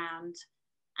underground,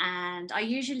 and I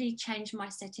usually change my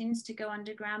settings to go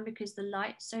underground because the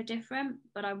light's so different,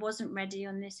 but I wasn't ready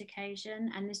on this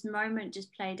occasion, and this moment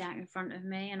just played out in front of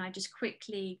me, and I just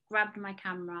quickly grabbed my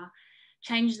camera,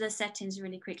 changed the settings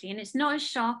really quickly, and it's not as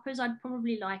sharp as I'd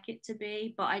probably like it to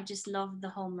be, but I just love the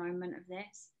whole moment of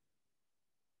this.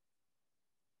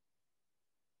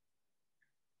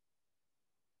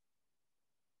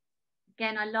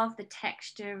 Again, I love the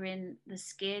texture in the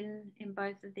skin in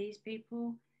both of these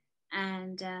people,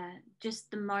 and just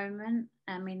the moment.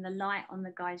 I mean, the light on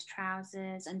the guy's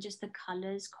trousers and just the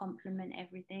colors complement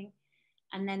everything.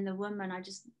 And then the woman,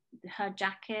 her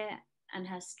jacket and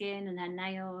her skin and her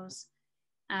nails,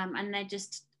 and they're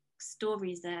just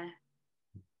stories there.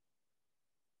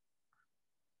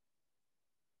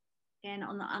 Again,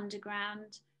 on the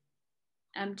underground,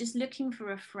 just looking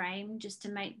for a frame just to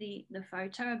make the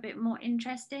photo a bit more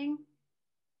interesting.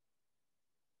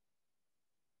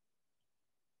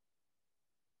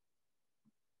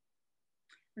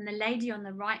 And the lady on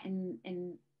the right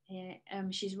in here,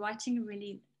 she's writing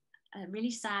a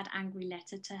really sad, angry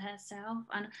letter to herself.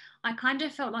 And I kind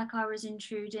of felt like I was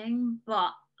intruding,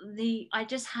 but I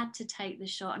just had to take the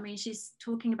shot. I mean, she's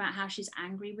talking about how she's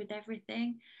angry with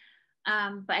everything.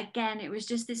 But again, it was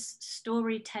just this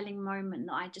storytelling moment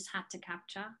that I just had to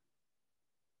capture.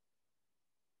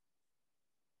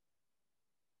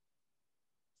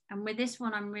 And with this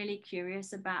one, I'm really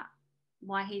curious about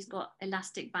why he's got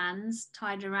elastic bands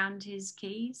tied around his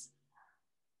keys.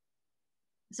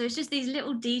 So it's just these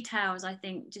little details, I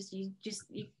think, you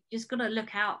just got to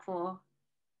look out for.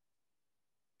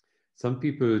 Some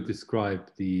people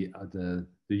describe the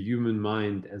human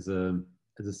mind as a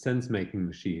sense-making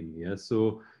machine. Yeah,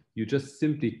 so you just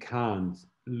simply can't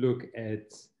look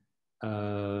at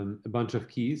a bunch of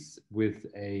keys with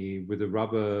a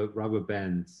rubber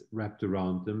band wrapped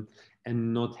around them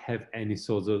and not have any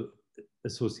sort of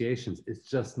associations. It's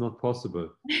just not possible.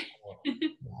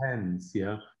 Hands,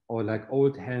 yeah, or like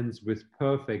old hands with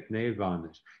perfect nail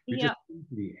varnish. You just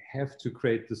simply have to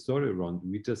create the story around.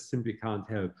 We just simply can't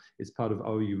help. It's part of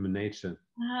our human nature.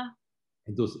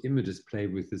 And those images play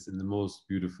with this in the most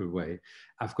beautiful way.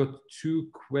 I've got two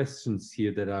questions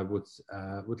here that I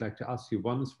would like to ask you.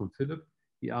 One is from Philip.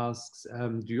 He asks,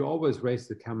 do you always raise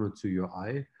the camera to your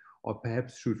eye, or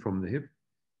perhaps shoot from the hip?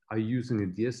 Are you using a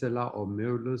DSLR or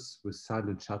mirrorless with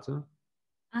silent shutter?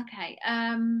 Okay.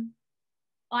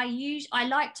 I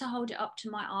like to hold it up to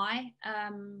my eye.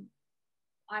 I'm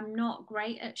not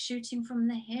great at shooting from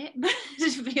the hip,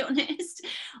 to be honest.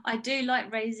 I do like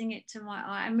raising it to my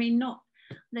eye. I mean,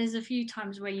 there's a few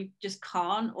times where you just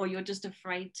can't, or you're just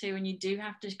afraid to, and you do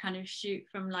have to kind of shoot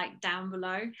from like down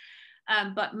below.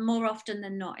 But more often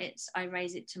than not, I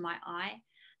raise it to my eye.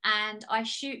 And I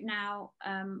shoot now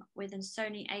with a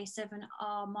Sony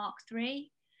A7R Mark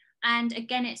III. And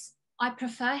again, I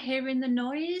prefer hearing the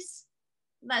noise.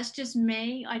 That's just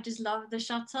me. I just love the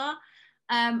shutter.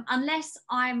 Unless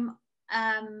I'm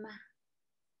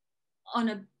on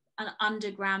an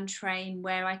underground train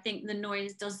where I think the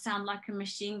noise does sound like a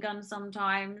machine gun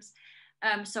sometimes.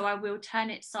 So I will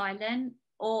turn it silent.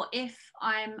 Or if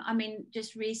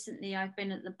just recently I've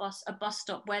been at a bus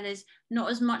stop where there's not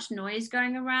as much noise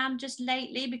going around just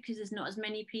lately because there's not as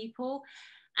many people.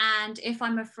 And if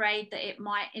I'm afraid that it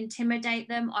might intimidate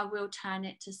them, I will turn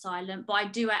it to silent. But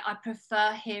I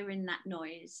prefer hearing that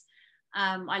noise.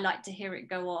 I like to hear it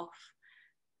go off.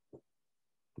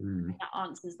 That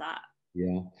answers that.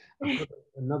 Yeah. I've got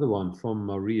another one from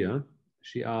Maria.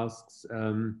 She asks,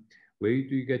 where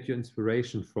do you get your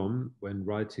inspiration from when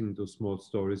writing those small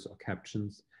stories or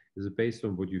captions? Is it based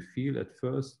on what you feel at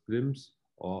first glimpse,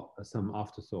 or some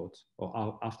afterthought,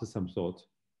 or after some thought?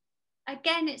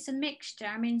 Again, it's a mixture.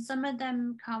 I mean, some of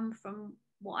them come from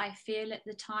what I feel at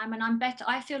the time, and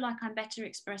I feel like I'm better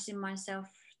expressing myself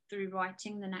through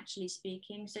writing than actually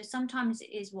speaking. So sometimes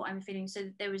it is what I'm feeling. So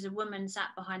there was a woman sat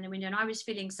behind the window and I was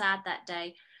feeling sad that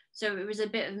day. So it was a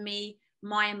bit of me,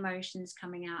 my emotions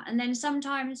coming out. And then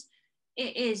sometimes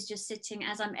it is just sitting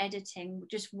as I'm editing,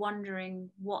 just wondering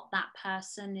what that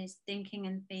person is thinking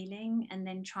and feeling, and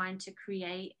then trying to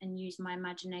create and use my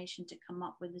imagination to come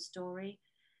up with a story.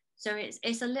 So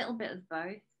it's a little bit of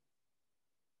both.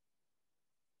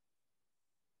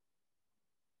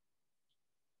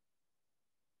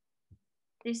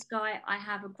 This guy I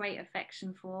have a great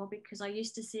affection for because I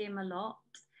used to see him a lot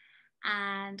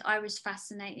and I was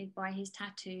fascinated by his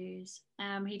tattoos.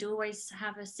 He'd always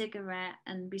have a cigarette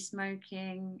and be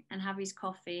smoking and have his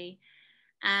coffee.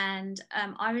 And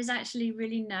I was actually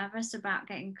really nervous about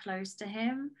getting close to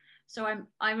him. So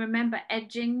I remember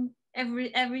edging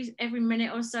every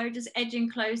minute or so, just edging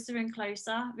closer and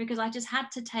closer because I just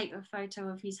had to take a photo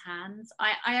of his hands.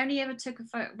 I only ever took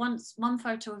one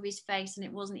photo of his face, and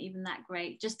it wasn't even that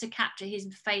great, just to capture his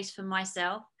face for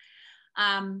myself.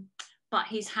 But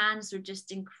his hands were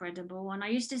just incredible, and I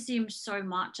used to see him so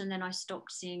much, and then I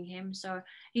stopped seeing him. So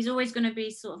he's always going to be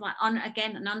sort of like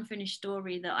again an unfinished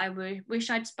story that I wish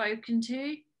I'd spoken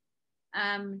to,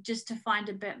 just to find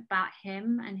a bit about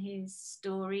him and his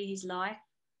story, his life.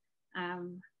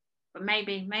 But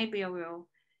maybe I will.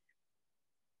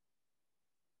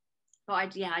 But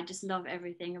I just love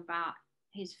everything about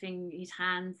his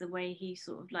hands, the way he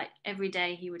sort of like every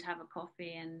day he would have a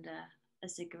coffee and a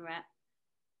cigarette.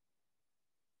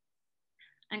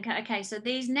 Okay, so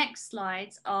these next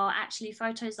slides are actually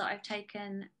photos that I've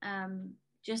taken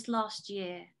just last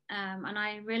year. And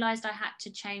I realized I had to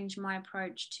change my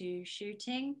approach to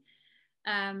shooting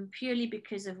purely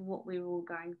because of what we were all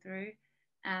going through.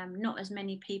 Not as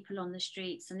many people on the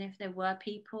streets. And if there were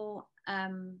people,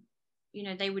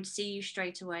 they would see you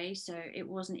straight away. So it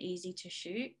wasn't easy to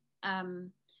shoot.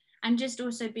 And just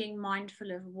also being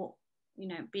mindful of what,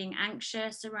 being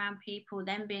anxious around people,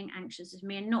 them being anxious as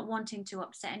me, and not wanting to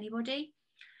upset anybody.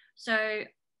 So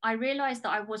I realized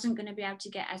that I wasn't going to be able to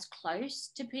get as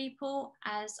close to people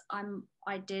as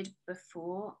I did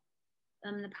before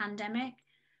the pandemic.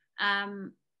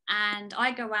 And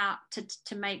I go out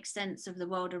to make sense of the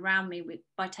world around me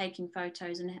by taking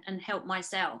photos and help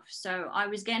myself. So I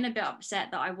was getting a bit upset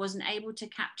that I wasn't able to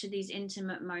capture these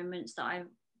intimate moments that I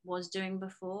was doing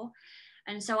before.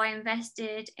 And so I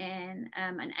invested in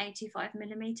an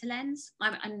 85mm lens.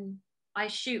 And I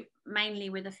shoot mainly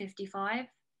with a 55.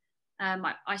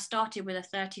 I started with a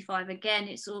 35. Again,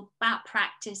 it's all about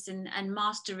practice and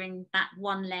mastering that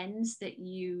one lens that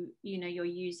you're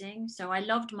using. So I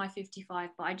loved my 55,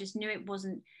 but I just knew it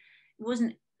wasn't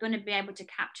going to be able to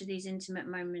capture these intimate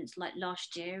moments like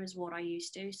last year is what I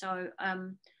used to. So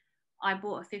I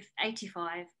bought a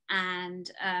 85,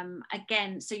 and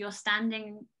again, so you're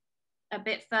standing a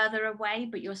bit further away,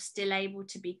 but you're still able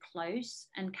to be close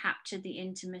and capture the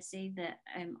intimacy that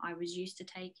I was used to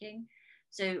taking.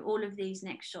 So all of these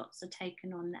next shots are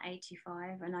taken on the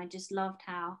 85, and I just loved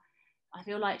how I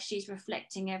feel like she's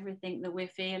reflecting everything that we're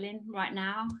feeling right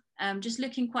now, just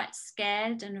looking quite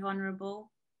scared and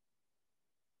vulnerable.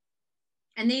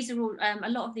 And these are all, a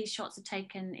lot of these shots are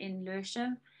taken in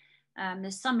Lewisham.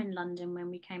 There's some in London when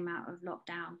we came out of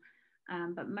lockdown,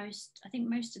 but I think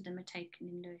most of them are taken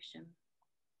in Lewisham.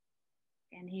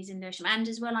 And he's in Lewisham. And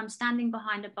as well, I'm standing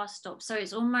behind a bus stop. So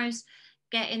it's almost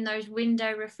getting those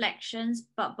window reflections,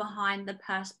 but behind the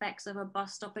perspex of a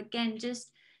bus stop. Again, just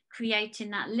creating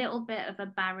that little bit of a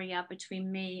barrier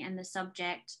between me and the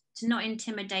subject to not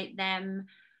intimidate them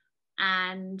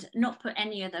and not put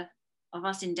any of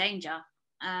us in danger,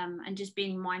 and just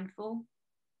being mindful.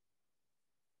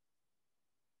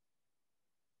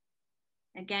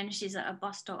 Again, she's at a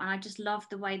bus stop, and I just loved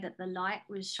the way that the light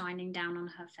was shining down on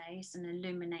her face and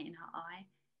illuminating her eye.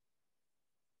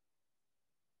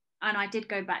 And I did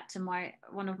go back to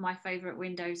one of my favorite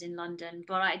windows in London,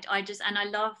 but I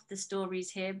love the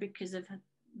stories here because of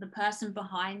the person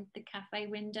behind the cafe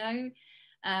window,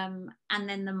 and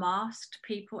then the masked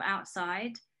people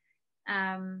outside.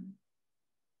 And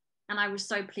I was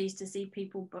so pleased to see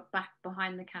people back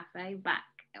behind the cafe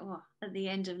at the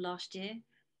end of last year.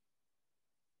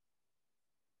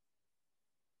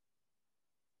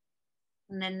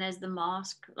 And then there's the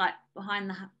mask, like behind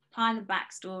the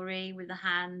backstory with the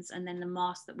hands, and then the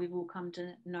mask that we've all come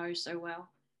to know so well.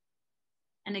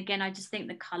 And again, I just think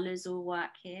the colors all work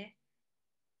here.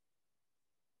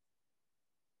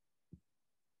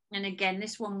 And again,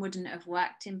 this one wouldn't have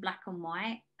worked in black and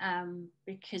white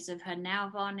because of her nail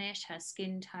varnish, her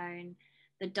skin tone,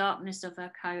 the darkness of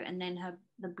her coat, and then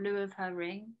the blue of her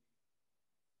ring.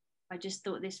 I just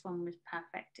thought this one was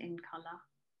perfect in colour.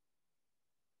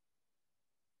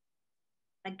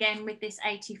 Again, with this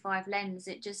 85 lens,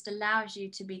 it just allows you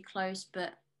to be close,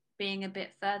 but being a bit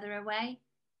further away.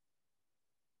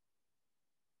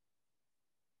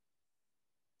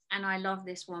 And I love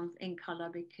this one in colour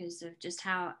because of just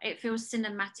how it feels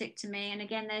cinematic to me. And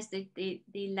again, there's the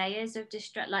layers of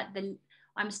distract, like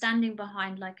I'm standing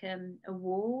behind like a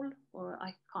wall, or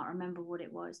I can't remember what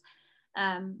it was.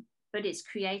 But it's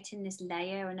creating this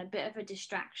layer and a bit of a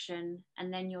distraction,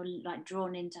 and then you're like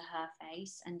drawn into her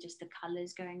face and just the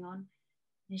colours going on,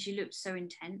 and she looks so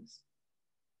intense.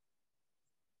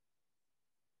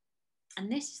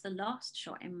 And this is the last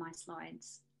shot in my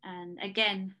slides, and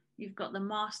again you've got the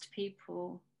masked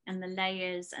people and the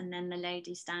layers, and then the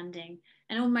lady standing,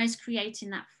 and almost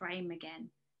creating that frame again,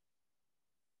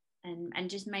 and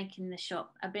just making the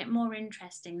shot a bit more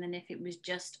interesting than if it was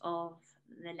just of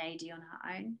the lady on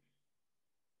her own.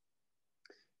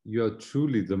 You're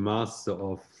truly the master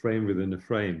of frame within a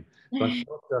frame, but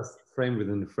not just frame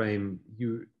within a frame.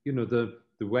 You know the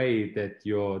way that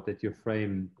your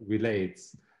frame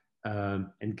relates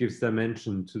and gives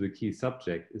dimension to the key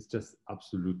subject is just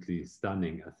absolutely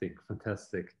stunning. I think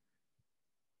fantastic.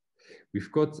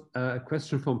 We've got a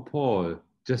question from Paul.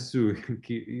 Just to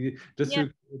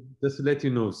let you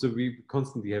know, so we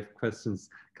constantly have questions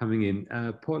coming in.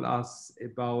 Paul asks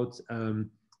about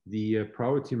the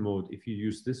priority mode, if you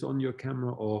use this on your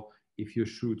camera or if you're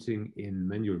shooting in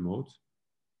manual mode.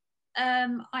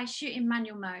 I shoot in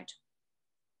manual mode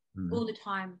all the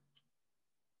time.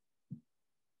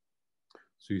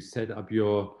 So you set up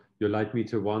your light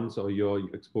meter once or your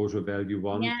exposure value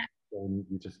once, yeah, and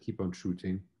you just keep on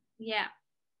shooting. Yeah.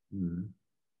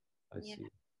 I see.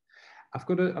 I've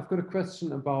got a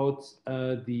question about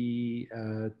the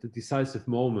decisive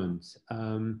moment,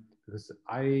 because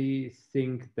I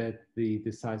think that the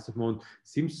decisive moment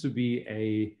seems to be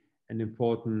an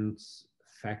important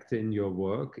factor in your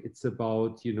work. It's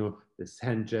about, you know, this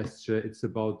hand gesture. It's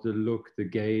about the look, the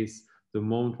gaze, the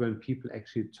moment when people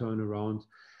actually turn around.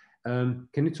 Can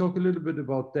you talk a little bit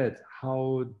about that?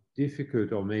 How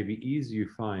difficult or maybe easy you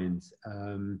find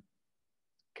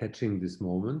catching this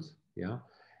moment? Yeah.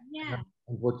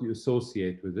 And what you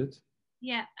associate with it?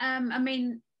 Yeah. I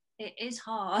mean, it is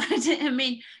hard. I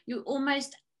mean, you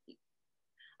almost,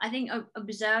 I think,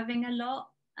 observing a lot,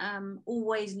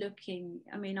 always looking.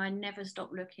 I mean, I never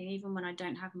stop looking, even when I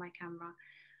don't have my camera.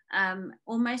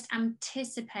 Almost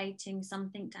anticipating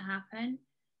something to happen.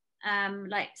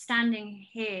 Like standing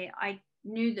here, I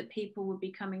knew that people would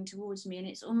be coming towards me, and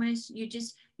it's almost,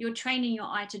 you're training your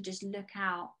eye to just look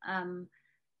out,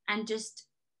 and just,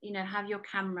 you know, have your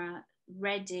camera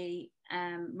ready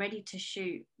to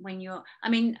shoot when you're, I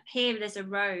mean, here there's a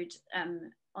road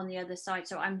on the other side,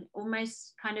 so I'm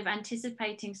almost kind of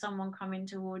anticipating someone coming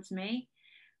towards me,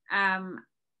 and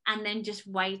then just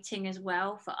waiting as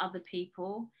well for other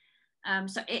people.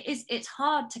 So it's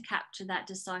hard to capture that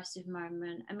decisive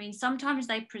moment. I mean, sometimes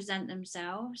they present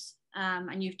themselves,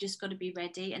 and you've just got to be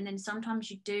ready, and then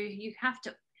sometimes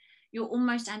you're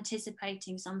almost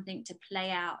anticipating something to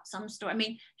play out, some story. I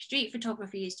mean, street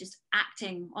photography is just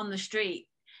acting on the street.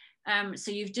 So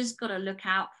you've just got to look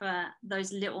out for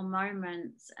those little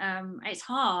moments. It's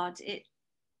hard.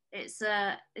 It's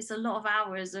a lot of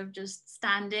hours of just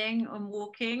standing and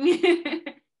walking.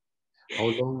 How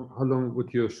long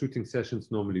would your shooting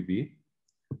sessions normally be?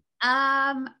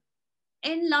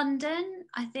 In London,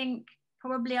 I think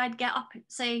probably I'd get up,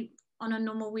 say on a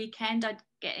normal weekend, I'd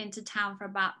get into town for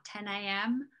about 10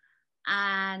 a.m.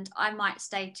 and I might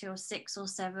stay till 6 or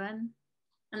 7.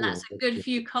 And that's a good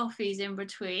few coffees in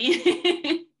between.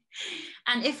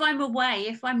 And if I'm away,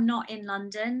 if I'm not in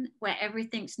London, where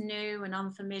everything's new and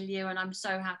unfamiliar and I'm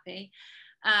so happy,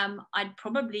 I'd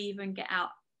probably even get out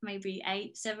maybe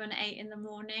 7, 8 in the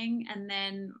morning, and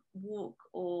then walk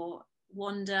or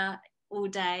wander all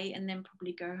day, and then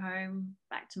probably go home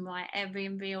back to my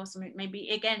Airbnb or something, maybe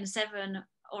again 7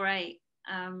 or 8.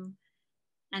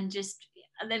 And just,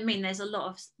 I mean, there's a lot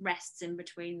of rests in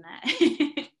between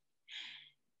there.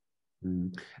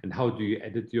 And how do you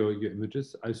edit your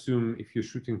images? I assume if you're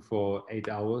shooting for 8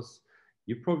 hours,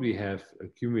 you probably have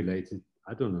accumulated,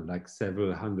 I don't know, like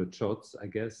several hundred shots, I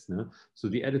guess. No? So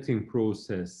the editing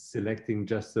process, selecting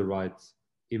just the right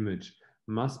image,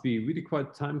 must be really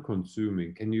quite time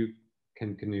consuming. Can you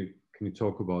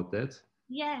talk about that?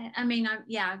 Yeah, I mean, I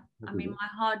mean, my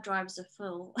hard drives are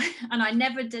full, and I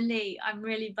never delete. I'm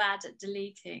really bad at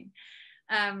deleting.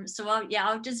 So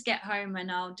I'll just get home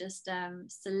and I'll just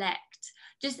select.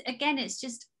 Just again, it's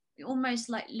just almost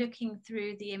like looking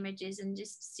through the images and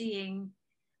just seeing.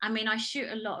 I mean, I shoot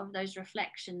a lot of those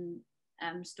reflection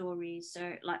stories,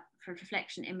 so like for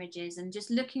reflection images, and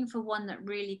just looking for one that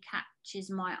really catches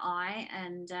my eye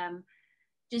and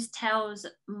just tells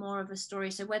more of a story.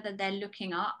 So whether they're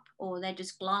looking up or they're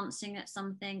just glancing at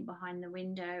something behind the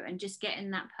window and just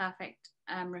getting that perfect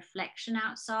reflection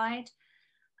outside.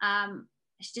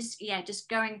 It's just, yeah, just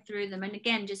going through them. And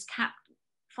again, just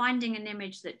finding an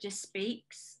image that just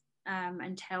speaks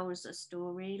and tells a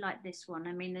story like this one.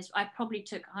 I mean, I probably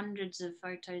took hundreds of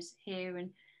photos here and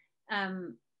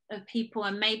of people,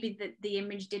 and maybe the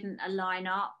image didn't align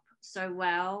up so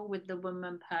well with the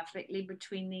woman perfectly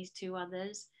between these two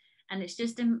others. And it's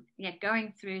just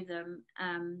going through them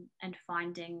and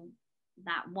finding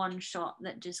that one shot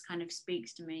that just kind of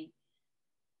speaks to me.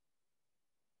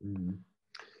 Mm.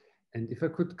 And if I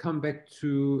could come back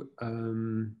to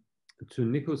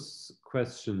Nico's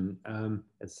question,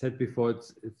 as said before,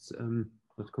 it's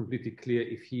not completely clear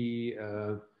if he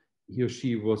or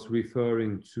she was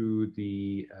referring to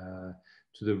the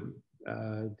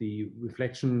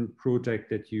reflection project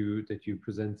that you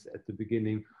present at the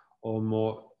beginning, or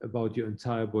more about your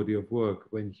entire body of work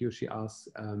when he or she asks,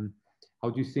 how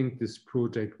do you think this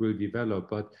project will develop?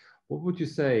 But what would you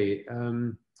say?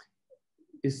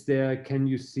 Can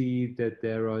you see that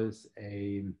there is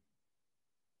an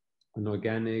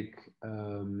organic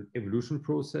evolution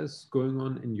process going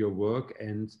on in your work,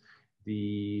 and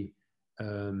the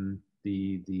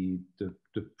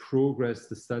progress,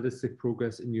 the stylistic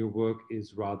progress in your work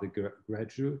is rather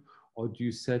gradual, or do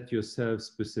you set yourself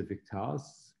specific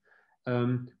tasks?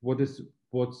 What's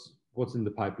in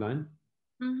the pipeline?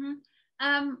 Mm-hmm.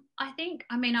 I think,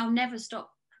 I mean, I'll never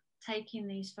stop taking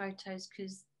these photos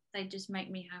because they just make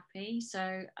me happy.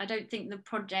 So I don't think the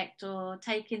project or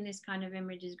taking this kind of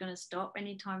image is going to stop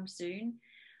anytime soon.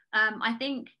 I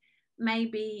think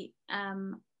maybe I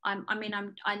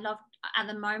love, at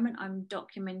the moment I'm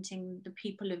documenting the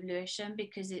people of Lewisham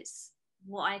because it's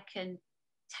what I can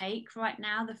take right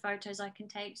now, the photos I can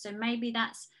take. So maybe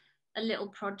that's a little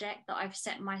project that I've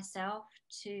set myself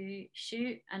to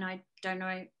shoot, and I don't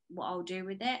know what I'll do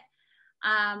with it.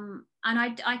 And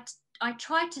I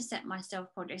tried to set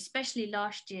myself projects, especially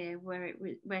last year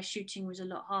where shooting was a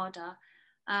lot harder.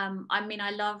 I mean,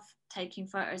 I love taking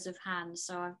photos of hands,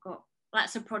 so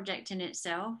that's a project in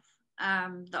itself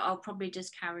that I'll probably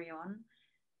just carry on.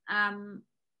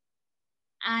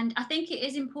 And I think it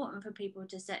is important for people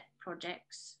to set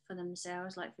projects for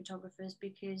themselves, like photographers,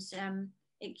 because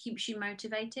it keeps you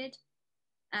motivated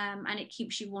and it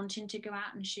keeps you wanting to go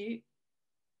out and shoot.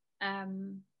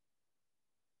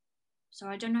 So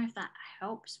I don't know if that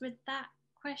helps with that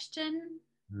question.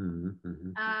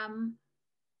 Mm-hmm.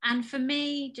 And for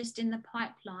me, just in the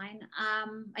pipeline,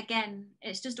 again,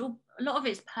 it's just a lot of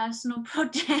it's personal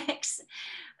projects.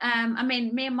 I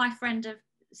mean, me and my friend are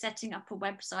setting up a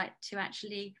website to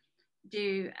actually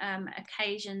do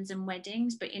occasions and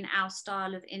weddings, but in our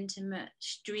style of intimate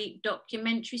street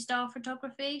documentary style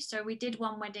photography. So we did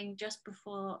one wedding just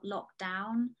before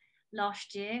lockdown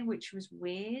last year, which was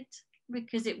weird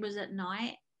because it was at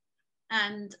night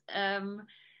and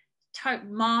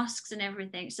masks and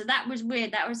everything. So that was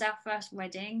weird. That was our first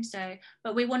wedding. So,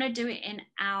 but we want to do it in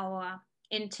our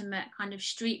intimate kind of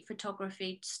street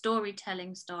photography,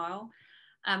 storytelling style.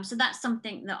 So that's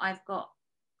something that I've got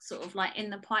sort of like in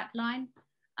the pipeline.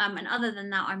 And other than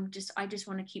that, I just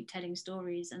want to keep telling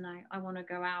stories, and I want to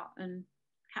go out and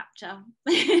capture.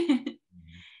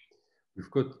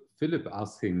 We've got Philip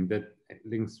asking, that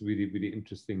links really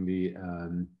interestingly, a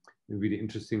really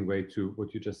interesting way to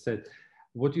what you just said.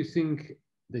 What do you think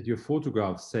that your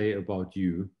photographs say about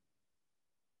you?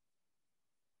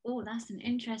 Oh, that's an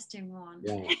interesting one.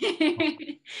 Yeah.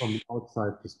 From an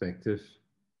outside perspective.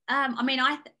 I mean,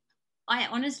 I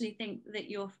honestly think that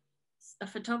a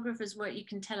photographer's work, you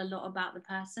can tell a lot about the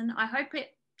person. I hope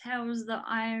it tells that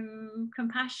I'm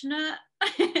compassionate,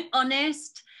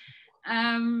 honest,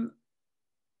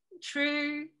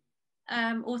 true,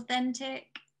 authentic.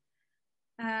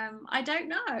 I don't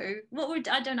know.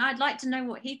 I'd like to know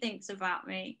what he thinks about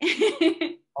me.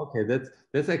 Okay,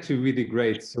 that's actually really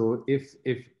great. So if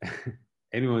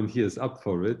anyone here is up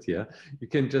for it, yeah, you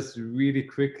can just really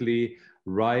quickly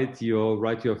write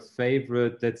your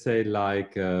favorite, let's say,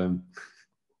 like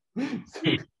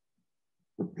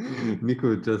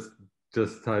Nico just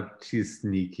typed she's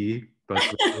sneaky, but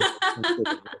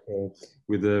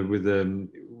with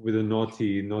a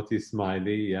naughty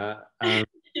smiley, yeah.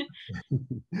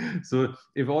 So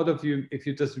if all of you, if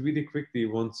you just really quickly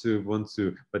want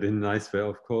to, but in a nice way,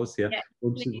 of course, yeah, Yeah,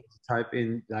 want to please. type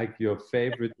in like your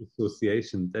favorite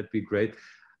association, that'd be great.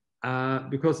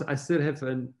 Because I still have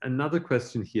another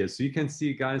question here. So you can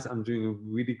see, guys, I'm doing a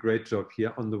really great job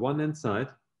here. On the one hand side,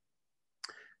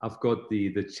 I've got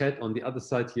the chat. On the other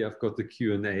side here, I've got the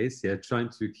Q&As. Yeah, trying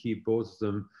to keep both of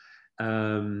them,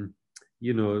 trying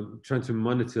to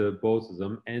monitor both of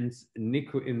them. And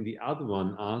Nico in the other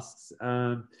one asks,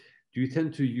 do you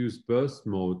tend to use burst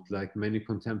mode like many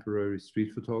contemporary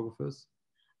street photographers?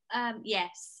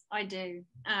 Yes, I do.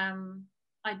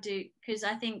 I do, because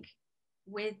I think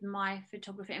with my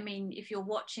photography, I mean, if you're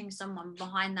watching someone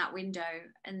behind that window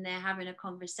and they're having a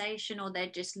conversation or they're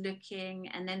just looking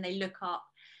and then they look up,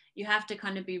 you have to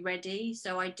kind of be ready.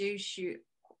 So I do shoot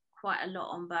quite a lot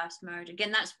on burst mode.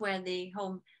 Again, that's where the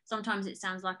whole, sometimes it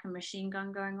sounds like a machine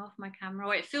gun going off my camera,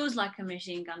 or it feels like a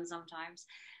machine gun sometimes.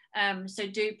 So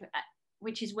do,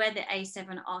 which is where the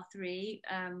A7R3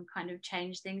 kind of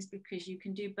changed things, because you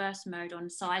can do burst mode on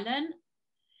silent.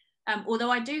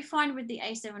 Although I do find with the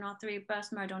A7R3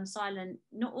 burst mode on silent,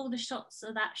 not all the shots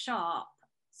are that sharp.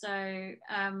 So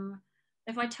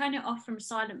if I turn it off from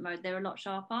silent mode, they're a lot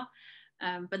sharper.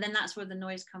 But then that's where the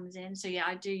noise comes in. So yeah,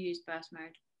 I do use burst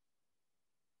mode.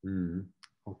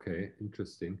 Okay,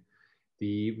 interesting.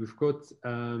 We've got,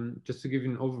 just to give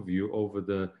you an overview over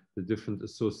the different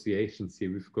associations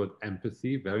here, we've got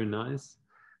empathy, very nice.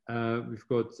 We've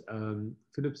got,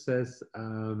 Philip says,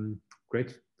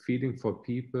 great feeling for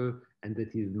people and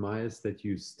that he admires that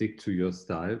you stick to your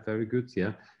style. Very good,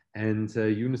 yeah. And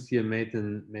Eunice here made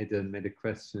a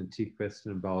question, a cheek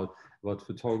question about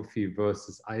photography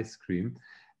versus ice cream.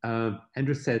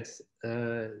 Andrew said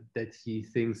that he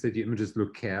thinks that the images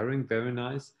look caring, very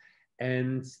nice.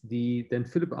 And then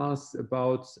Philip asks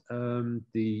about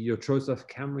your choice of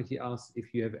camera. He asks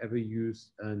if you have ever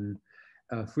used an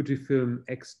Fujifilm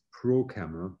X Pro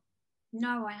camera.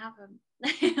 No, I haven't.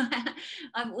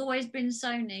 I've always been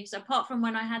Sony. So apart from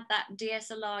when I had that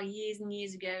DSLR years and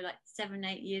years ago, like 7,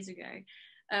 8 years ago,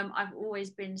 I've always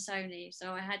been Sony.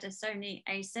 So I had a Sony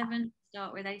A7,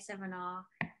 start with A7R.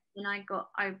 Then I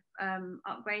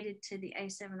upgraded to the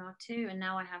A7R2, and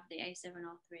now I have the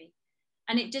A7R3.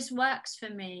 And it just works for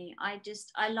me. I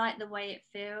like the way it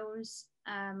feels.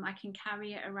 I can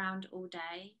carry it around all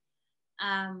day.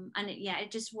 And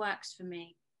it just works for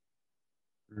me.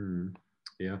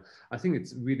 Yeah, I think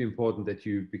it's really important that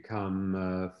you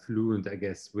become fluent, I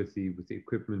guess, with the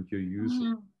equipment you're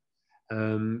using,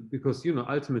 because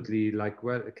ultimately, like,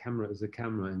 well, a camera is a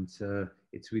camera, and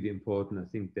it's really important. I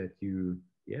think that you,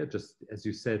 yeah, just as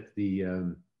you said,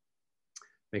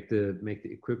 make the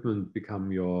equipment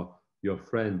become your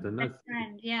friend, and Best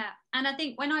friend, yeah. And I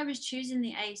think when I was choosing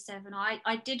the A7,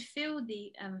 I did feel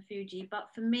the Fuji, but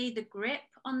for me, the grip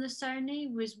on the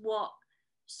Sony was what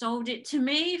sold it to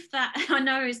me. If that, I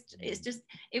know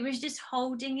it was just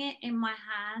holding it in my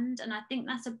hand, and I think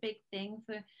that's a big thing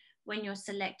for when you're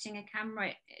selecting a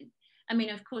camera. I mean,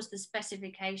 of course, the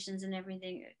specifications and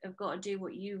everything have got to do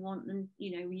what you want, and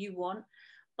you want.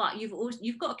 But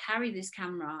you've got to carry this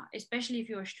camera, especially if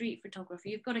you're a street photographer.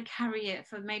 You've got to carry it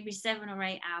for maybe 7 or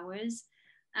 8 hours.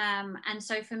 And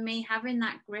so for me, having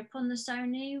that grip on the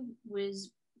Sony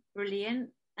was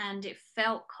brilliant, and it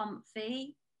felt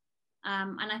comfy.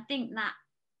 And I think that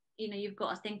you've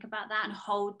got to think about that and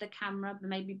hold the camera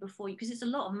maybe before you, because it's a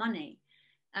lot of money.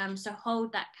 So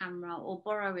hold that camera or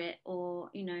borrow it, or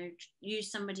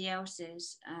use somebody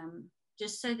else's,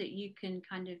 just so that you can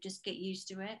kind of just get used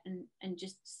to it and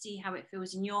just see how it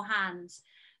feels in your hands.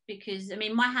 Because I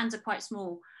mean, my hands are quite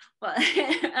small, but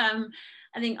I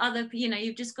think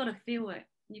you've just got to feel it.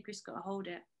 You've just got to hold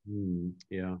it.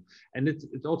 Yeah, and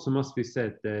it also must be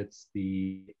said that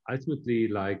ultimately,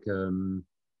 like,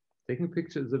 taking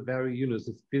pictures is a very, it's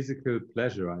a physical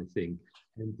pleasure, I think,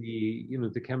 and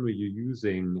the camera you're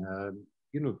using,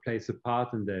 plays a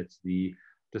part in that.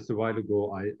 Just a while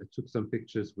ago, I took some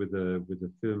pictures with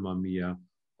a film Mamiya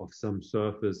of some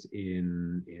surface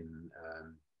in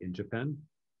Japan.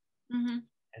 Mm-hmm.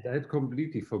 And I had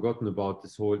completely forgotten about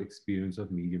this whole experience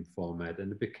of medium format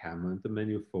and the big camera and the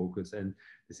manual focus and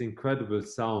this incredible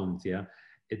sound, yeah,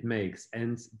 it makes.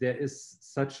 And there is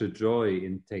such a joy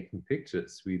in taking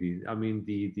pictures, really. I mean,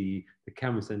 the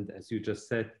cameras, and as you just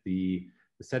said, the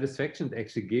satisfaction it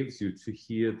actually gives you to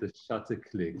hear the shutter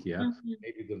click, yeah,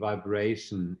 maybe the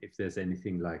vibration, if there's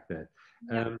anything like that.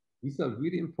 Yeah. These are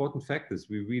really important factors.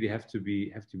 We really have to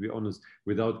be honest,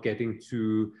 without getting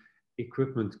too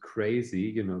equipment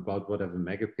crazy, about whatever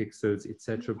megapixels,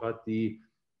 etc. But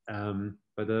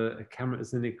a camera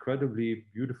is an incredibly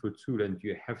beautiful tool, and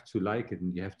you have to like it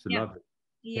and you have to love it.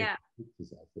 Yeah.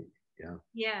 pictures, I think. Yeah.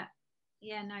 Yeah.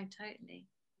 Yeah. No, totally.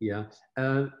 Yeah,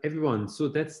 everyone. So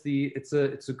that's it's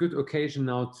a good occasion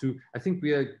now to. I think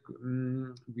we are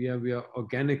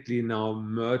organically now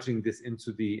merging this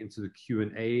into the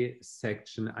Q&A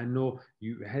section. I know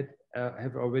you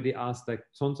have already asked like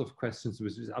tons of questions,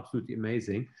 which is absolutely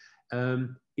amazing.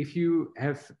 If you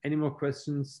have any more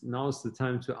questions, now's the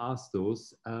time to ask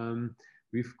those.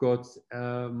 We've got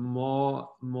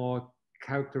more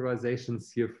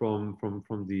characterizations here from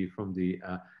the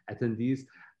attendees.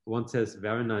 One says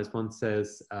very nice, one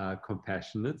says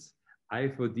compassionate, eye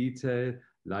for detail,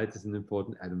 light is an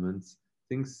important element,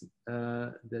 things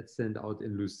that stand out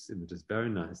in Lucy's images. Very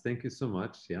nice, thank you so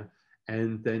much. Yeah,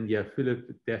 and then yeah,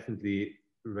 Philip definitely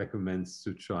recommends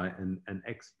to try an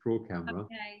X Pro camera.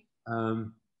 Okay.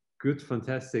 Good,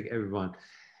 fantastic, everyone.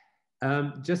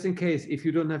 Just in case, if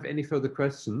you don't have any further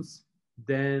questions,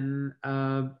 then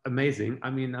amazing. I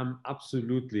mean, I'm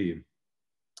absolutely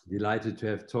delighted to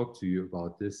have talked to you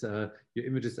about this. Your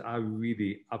images are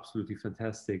really absolutely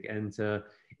fantastic. And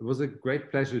it was a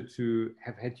great pleasure to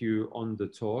have had you on the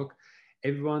talk.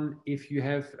 Everyone, if you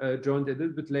have joined a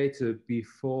little bit later,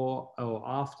 before or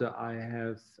after I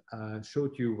have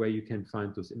showed you where you can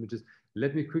find those images,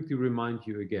 let me quickly remind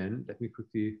you again. Let me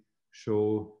quickly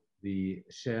share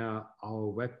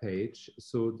our webpage.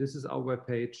 So this is our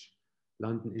webpage,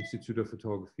 London Institute of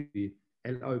Photography,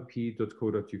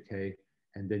 lip.co.uk.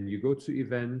 And then you go to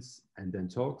events and then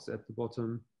talks at the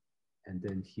bottom. And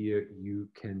then here you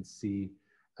can see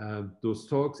those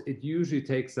talks. It usually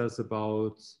takes us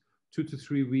about 2 to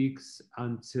 3 weeks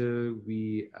until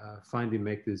we finally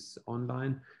make this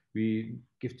online. We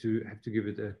have to give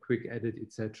it a quick edit,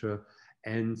 etc.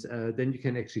 And then you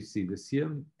can actually see this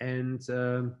here. And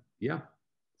yeah,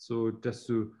 so just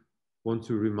want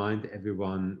to remind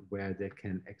everyone where they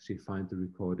can actually find the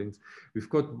recordings. We've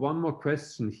got one more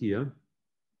question here.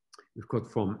 We've got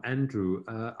from Andrew.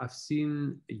 I've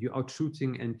seen you out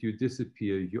shooting and you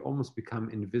disappear. You almost become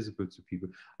invisible to people.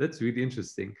 That's really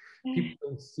interesting. People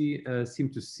don't seem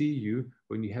to see you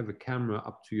when you have a camera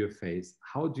up to your face.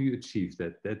 How do you achieve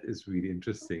that? That is really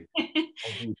interesting. How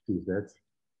do you achieve that?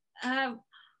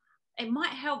 It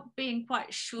might help being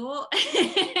quite short.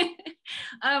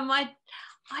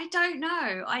 I don't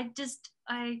know.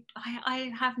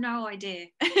 I have no idea.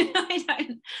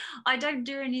 I don't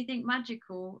do anything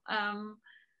magical.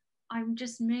 I'm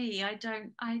just me. I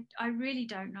really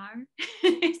don't know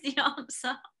is the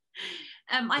answer.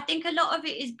 I think a lot of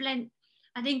it is blend.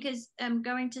 I think as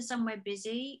going to somewhere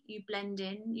busy, you blend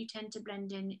in. You tend to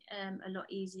blend in a lot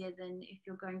easier than if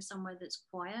you're going somewhere that's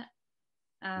quiet.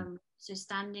 So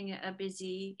standing at a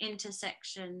busy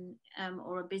intersection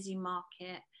or a busy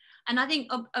market. And I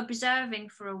think observing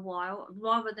for a while,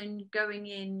 rather than going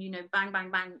in, bang, bang,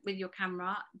 bang with your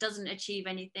camera, doesn't achieve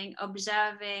anything.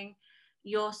 Observing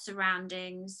your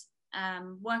surroundings,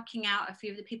 working out a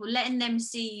few of the people, letting them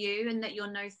see you and that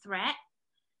you're no threat,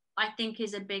 I think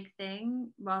is a big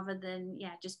thing, rather than,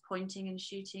 just pointing and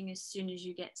shooting as soon as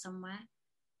you get somewhere.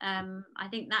 I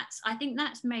think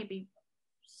that's maybe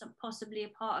possibly a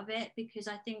part of it, because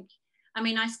I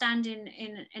stand in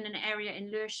an area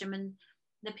in Lewisham, and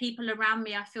the people around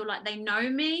me, I feel like they know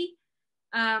me.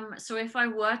 So if I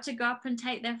were to go up and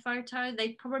take their photo,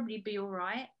 they'd probably be all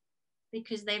right,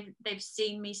 because they've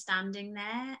seen me standing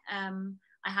there.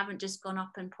 I haven't just gone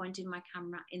up and pointed my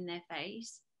camera in their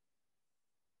face.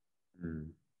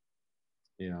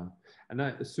 Yeah, and I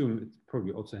assume it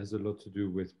probably also has a lot to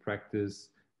do with practice,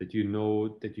 that you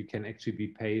know that you can actually be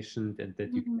patient and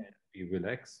that you can be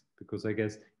relaxed. Because I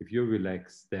guess if you're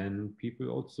relaxed, then people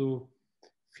also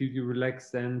feel you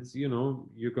relaxed, and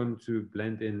you're going to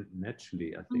blend in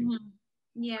naturally, I think.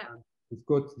 Yeah. We've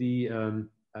got the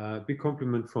big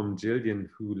compliment from Jillian,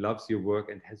 who loves your work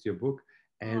and has your book.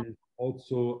 And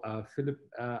also Philip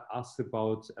asked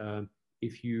about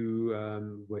if you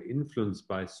were influenced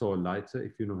by Saul Leiter,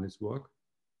 if you know his work.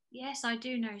 Yes, I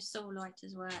do know Saul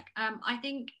Leiter's work. I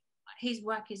think his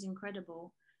work is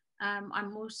incredible. I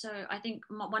think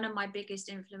one of my biggest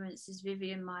influences is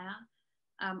Vivian Maier.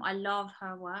 I love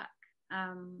her work.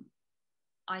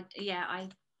 I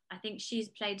think she's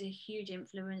played a huge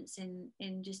influence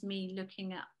in just me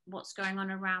looking at what's going on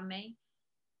around me,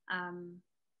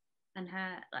 and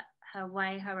her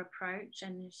way, her approach,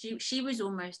 and she was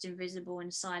almost invisible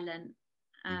and silent.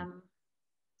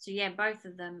 So yeah, both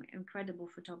of them incredible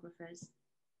photographers.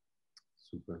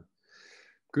 Super,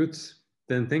 good.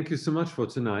 Then thank you so much for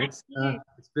tonight.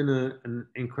 It's been an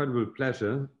incredible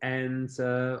pleasure, and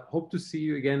hope to see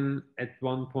you again at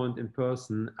one point in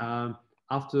person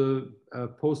after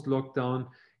post-lockdown.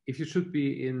 If you should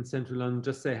be in Central London,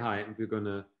 just say hi, and we're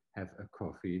gonna have a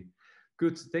coffee.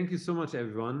 Good. Thank you so much,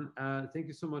 everyone. Thank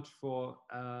you so much for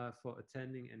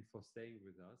attending and for staying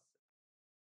with us.